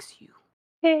 pie takes you.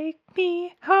 Take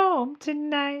me home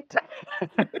tonight.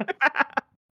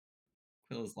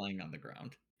 Quill is lying on the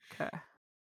ground. Okay.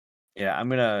 Yeah, I'm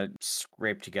gonna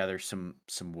scrape together some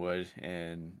wood,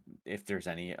 and if there's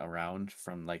any around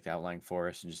from like the outlying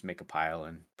forest, and just make a pile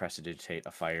and prestidigitate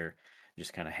a fire,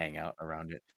 just kind of hang out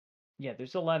around it. Yeah,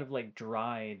 there's a lot of like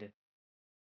dried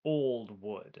old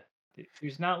wood.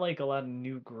 There's not like a lot of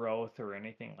new growth or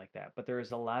anything like that, but there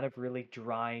is a lot of really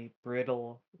dry,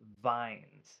 brittle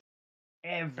vines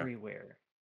everywhere.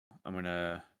 I'm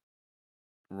gonna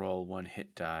roll 1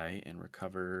 hit die and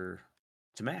recover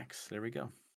to max. There we go.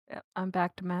 Yep, I'm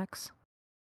back to max.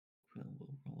 Quill will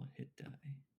roll a hit die.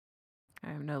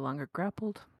 I am no longer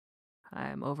grappled. I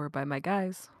am over by my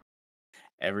guys.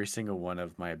 Every single one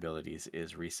of my abilities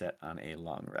is reset on a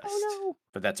long rest. Oh no!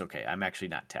 But that's okay. I'm actually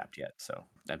not tapped yet, so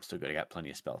I'm still good. I got plenty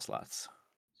of spell slots.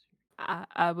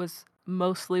 I was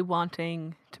mostly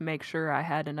wanting to make sure I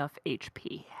had enough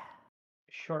HP.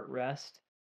 Short rest,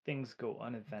 things go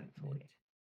uneventfully.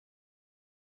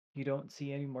 You don't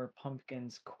see any more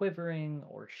pumpkins quivering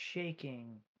or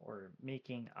shaking or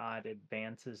making odd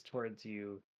advances towards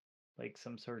you like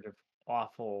some sort of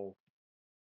awful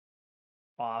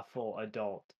awful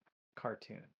adult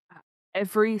cartoon.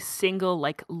 Every single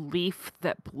like leaf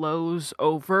that blows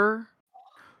over,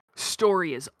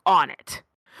 Story is on it.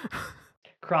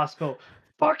 Crossbow.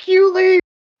 Fuck you, Lee!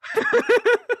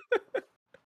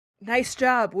 Nice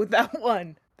job with that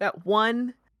one. That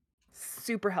one,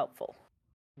 super helpful.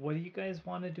 What do you guys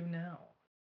want to do now?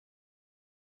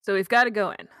 So we've got to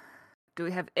go in. Do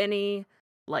we have any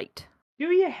light? Do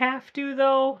you have to,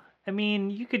 though? I mean,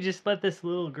 you could just let this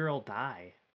little girl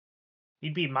die.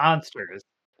 You'd be monsters.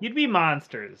 You'd be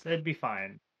monsters. It'd be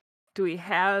fine. Do we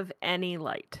have any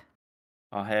light?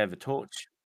 I'll have a torch.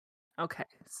 Okay.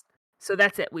 So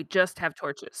that's it. We just have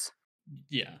torches.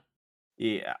 Yeah.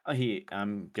 Yeah, here,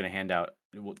 I'm going to hand out.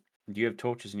 Do you have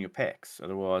torches in your packs?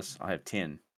 Otherwise, I have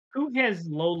 10. Who has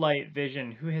low light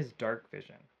vision? Who has dark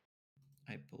vision?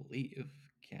 I believe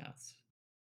Cass.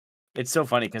 It's so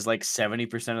funny because like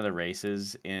 70% of the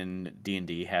races in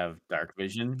D&D have dark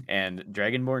vision, and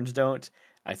Dragonborns don't.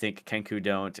 I think Kenku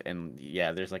don't, and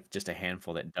yeah, there's like just a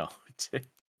handful that don't.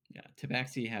 Yeah,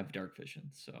 Tabaxi have dark vision,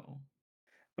 so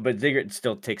But Ziggurat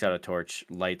still takes out a torch,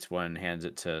 lights one, hands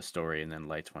it to Story, and then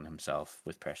lights one himself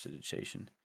with prestidigitation.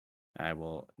 I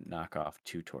will knock off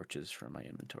 2 torches from my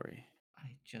inventory.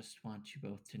 I just want you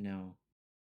both to know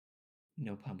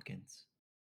no pumpkins.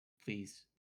 Please.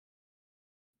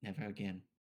 Never again.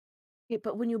 Yeah,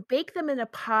 but when you bake them in a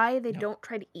pie, they No. don't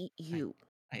try to eat you.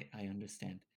 I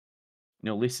understand.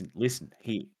 No, listen.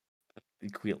 Hey,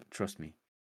 Quill, trust me.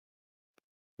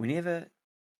 Whenever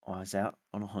I was out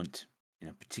on a hunt and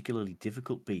a particularly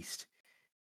difficult beast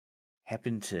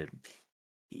happened to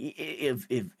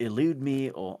elude me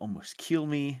or almost kill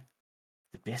me,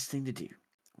 the best thing to do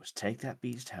was take that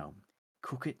beast home,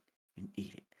 cook it, and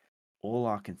eat it. All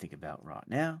I can think about right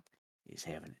now is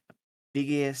having a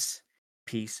big ass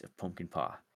piece of pumpkin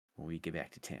pie when we get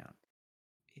back to town.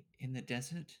 In the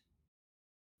desert,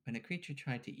 when a creature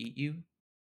tried to eat you,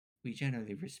 we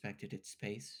generally respected its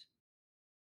space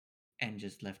and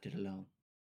just left it alone.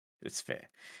 It's fair.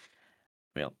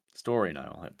 Well, Story and I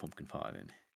will have pumpkin pie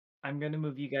then. I'm going to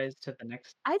move you guys to the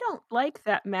next. I don't like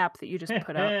that map that you just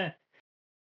put up.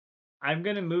 I'm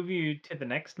going to move you to the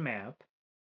next map.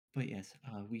 But yes,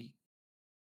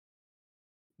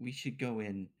 we should go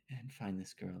in and find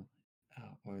this girl,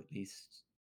 or at least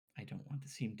I don't want to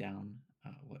seem down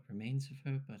what remains of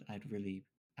her, but I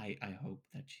hope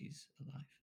that she's alive.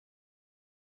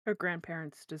 Her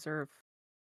grandparents deserve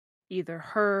either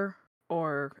her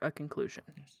or a conclusion.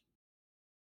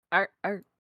 Yes. Our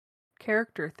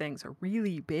character things are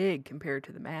really big compared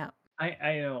to the map.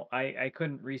 I know. I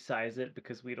couldn't resize it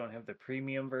because we don't have the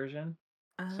premium version.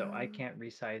 So I can't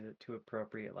resize it to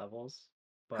appropriate levels.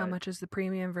 But How much is the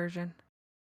premium version?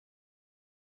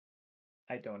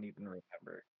 I don't even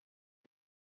remember.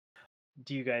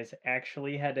 Do you guys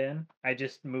actually head in? I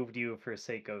just moved you for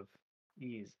sake of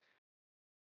ease.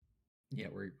 Yeah,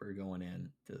 we're going in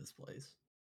to this place.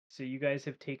 So you guys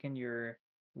have taken your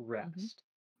rest.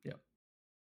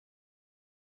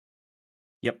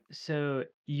 Yep. So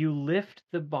you lift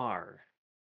the bar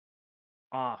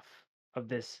off of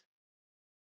this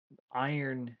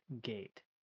iron gate.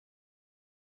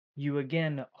 You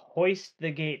again hoist the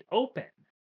gate open.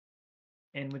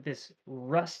 And with this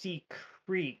rusty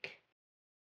creak,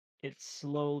 it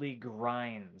slowly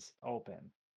grinds open.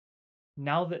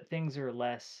 Now that things are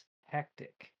less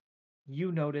hectic,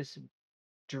 you notice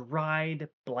dried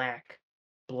black,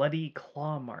 bloody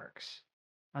claw marks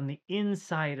on the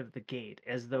inside of the gate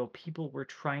as though people were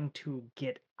trying to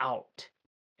get out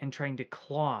and trying to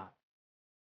claw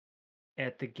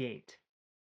at the gate.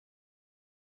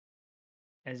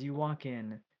 As you walk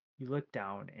in, you look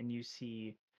down and you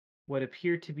see what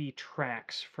appear to be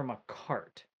tracks from a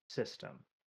cart system.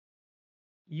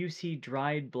 You see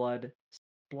dried blood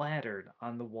splattered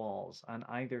on the walls on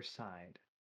either side.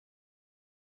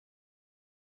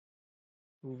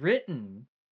 Written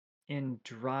in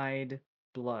dried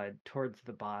blood towards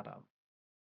the bottom,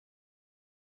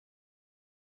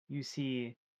 you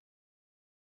see,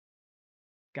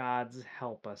 "Gods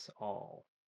help us all."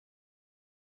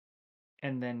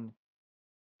 And then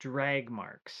drag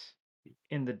marks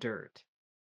in the dirt,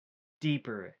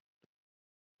 deeper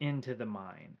into the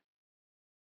mine,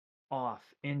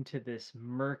 off into this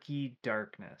murky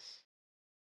darkness.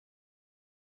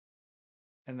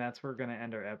 And that's where we're going to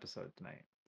end our episode tonight.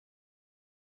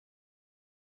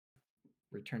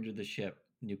 Return to the ship,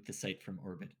 nuke the site from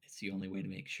orbit. It's the only way to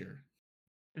make sure.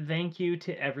 Thank you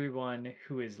to everyone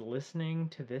who is listening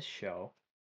to this show.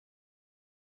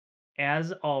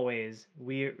 As always,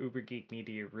 we at Uber Geek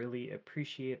Media really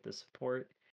appreciate the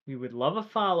support. We would love a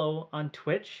follow on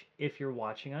Twitch if you're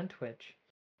watching on Twitch.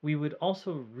 We would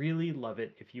also really love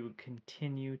it if you would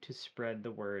continue to spread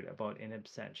the word about In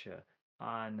Absentia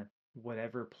on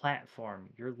whatever platform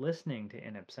you're listening to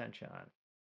In Absentia on.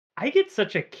 I get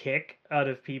such a kick out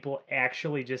of people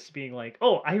actually just being like,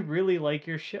 "Oh, I really like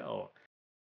your show."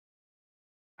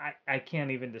 I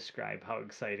can't even describe how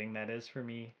exciting that is for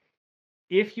me.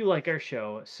 If you like our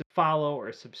show, follow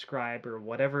or subscribe or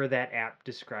whatever that app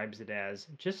describes it as.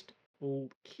 Just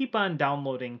keep on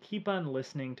downloading, keep on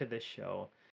listening to this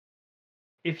show.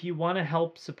 If you want to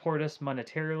help support us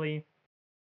monetarily,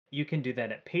 you can do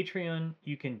that at Patreon.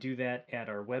 You can do that at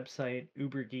our website,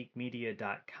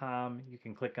 ubergeekmedia.com. You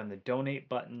can click on the donate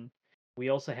button. We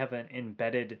also have an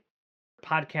embedded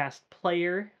podcast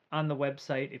player on the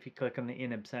website if you click on the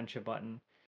In Absentia button.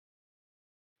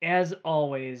 As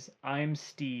always, I'm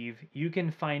Steve. You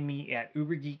can find me at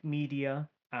Ubergeek Media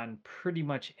on pretty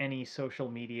much any social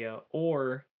media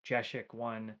or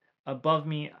Jeshik1. Above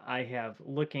me, I have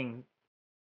looking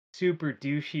super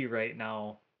douchey right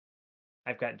now.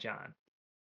 I've got John.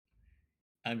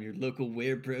 I'm your local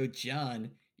werebro,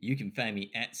 John. You can find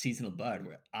me at Seasonal Bard,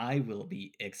 where I will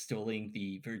be extolling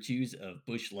the virtues of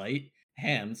Bush Light,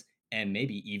 hams, and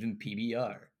maybe even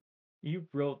PBR. You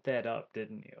wrote that up,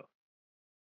 didn't you?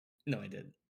 No, I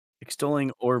didn't.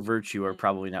 Extolling or virtue are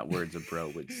probably not words a bro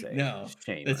would say. No,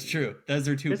 Shame that's on you. true. Those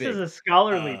are too This big. is a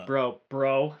scholarly Uh,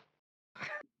 bro.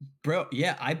 Bro,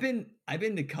 yeah, I've been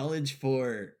to college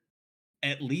for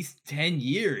at least 10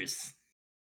 years.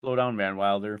 Slow down, Van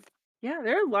Wilder. Yeah,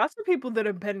 there are lots of people that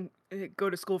have been go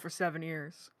to school for 7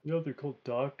 years. Yeah, they're called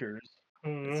doctors.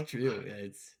 It's true.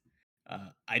 It's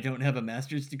I don't have a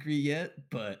master's degree yet,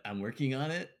 but I'm working on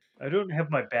it. I don't have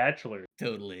my bachelor's.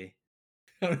 Totally.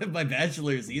 I don't have my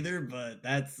bachelor's either, but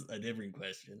that's a different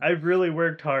question. I've really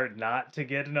worked hard not to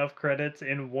get enough credits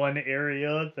in one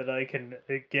area that I can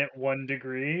get one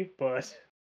degree, but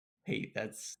Hey,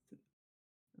 that's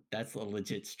a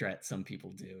legit strat some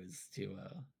people do, is to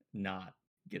not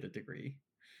get a degree.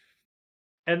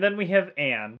 and then we have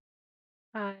Anne.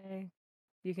 Hi.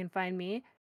 You can find me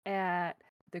at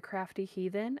The Crafty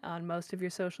Heathen on most of your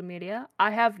social media.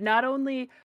 I have not only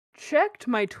checked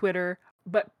my Twitter,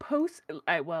 but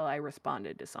I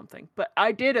responded to something, but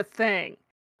I did a thing.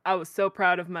 I was so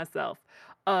proud of myself.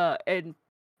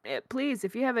 Please,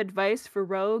 if you have advice for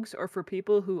rogues or for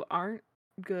people who aren't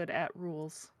good at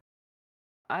rules,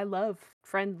 I love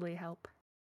friendly help.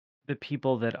 The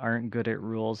people that aren't good at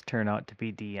rules turn out to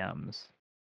be DMs.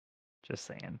 Just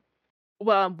saying.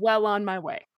 Well, I'm well on my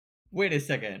way. Wait a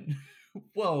second.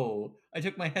 Whoa, I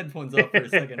took my headphones off for a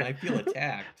second. I feel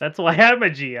attacked. That's why I'm a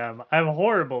GM. I'm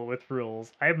horrible with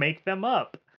rules. I make them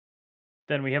up.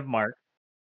 Then we have Mark.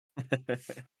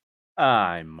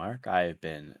 I'm Mark. I have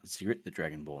been Secret the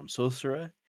Dragonborn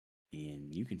Sorcerer,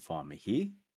 and you can find me here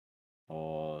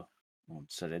or on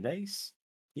Saturdays.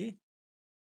 Yeah.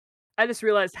 I just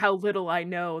realized how little I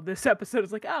know. This episode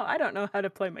is like, oh, I don't know how to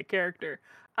play my character.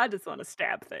 I just want to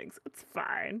stab things. It's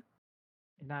fine.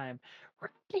 And I'm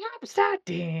rocking upside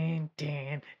din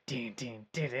din din din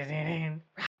din din din.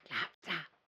 Rock upside.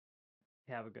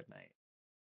 Have a good night.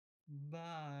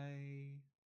 Bye.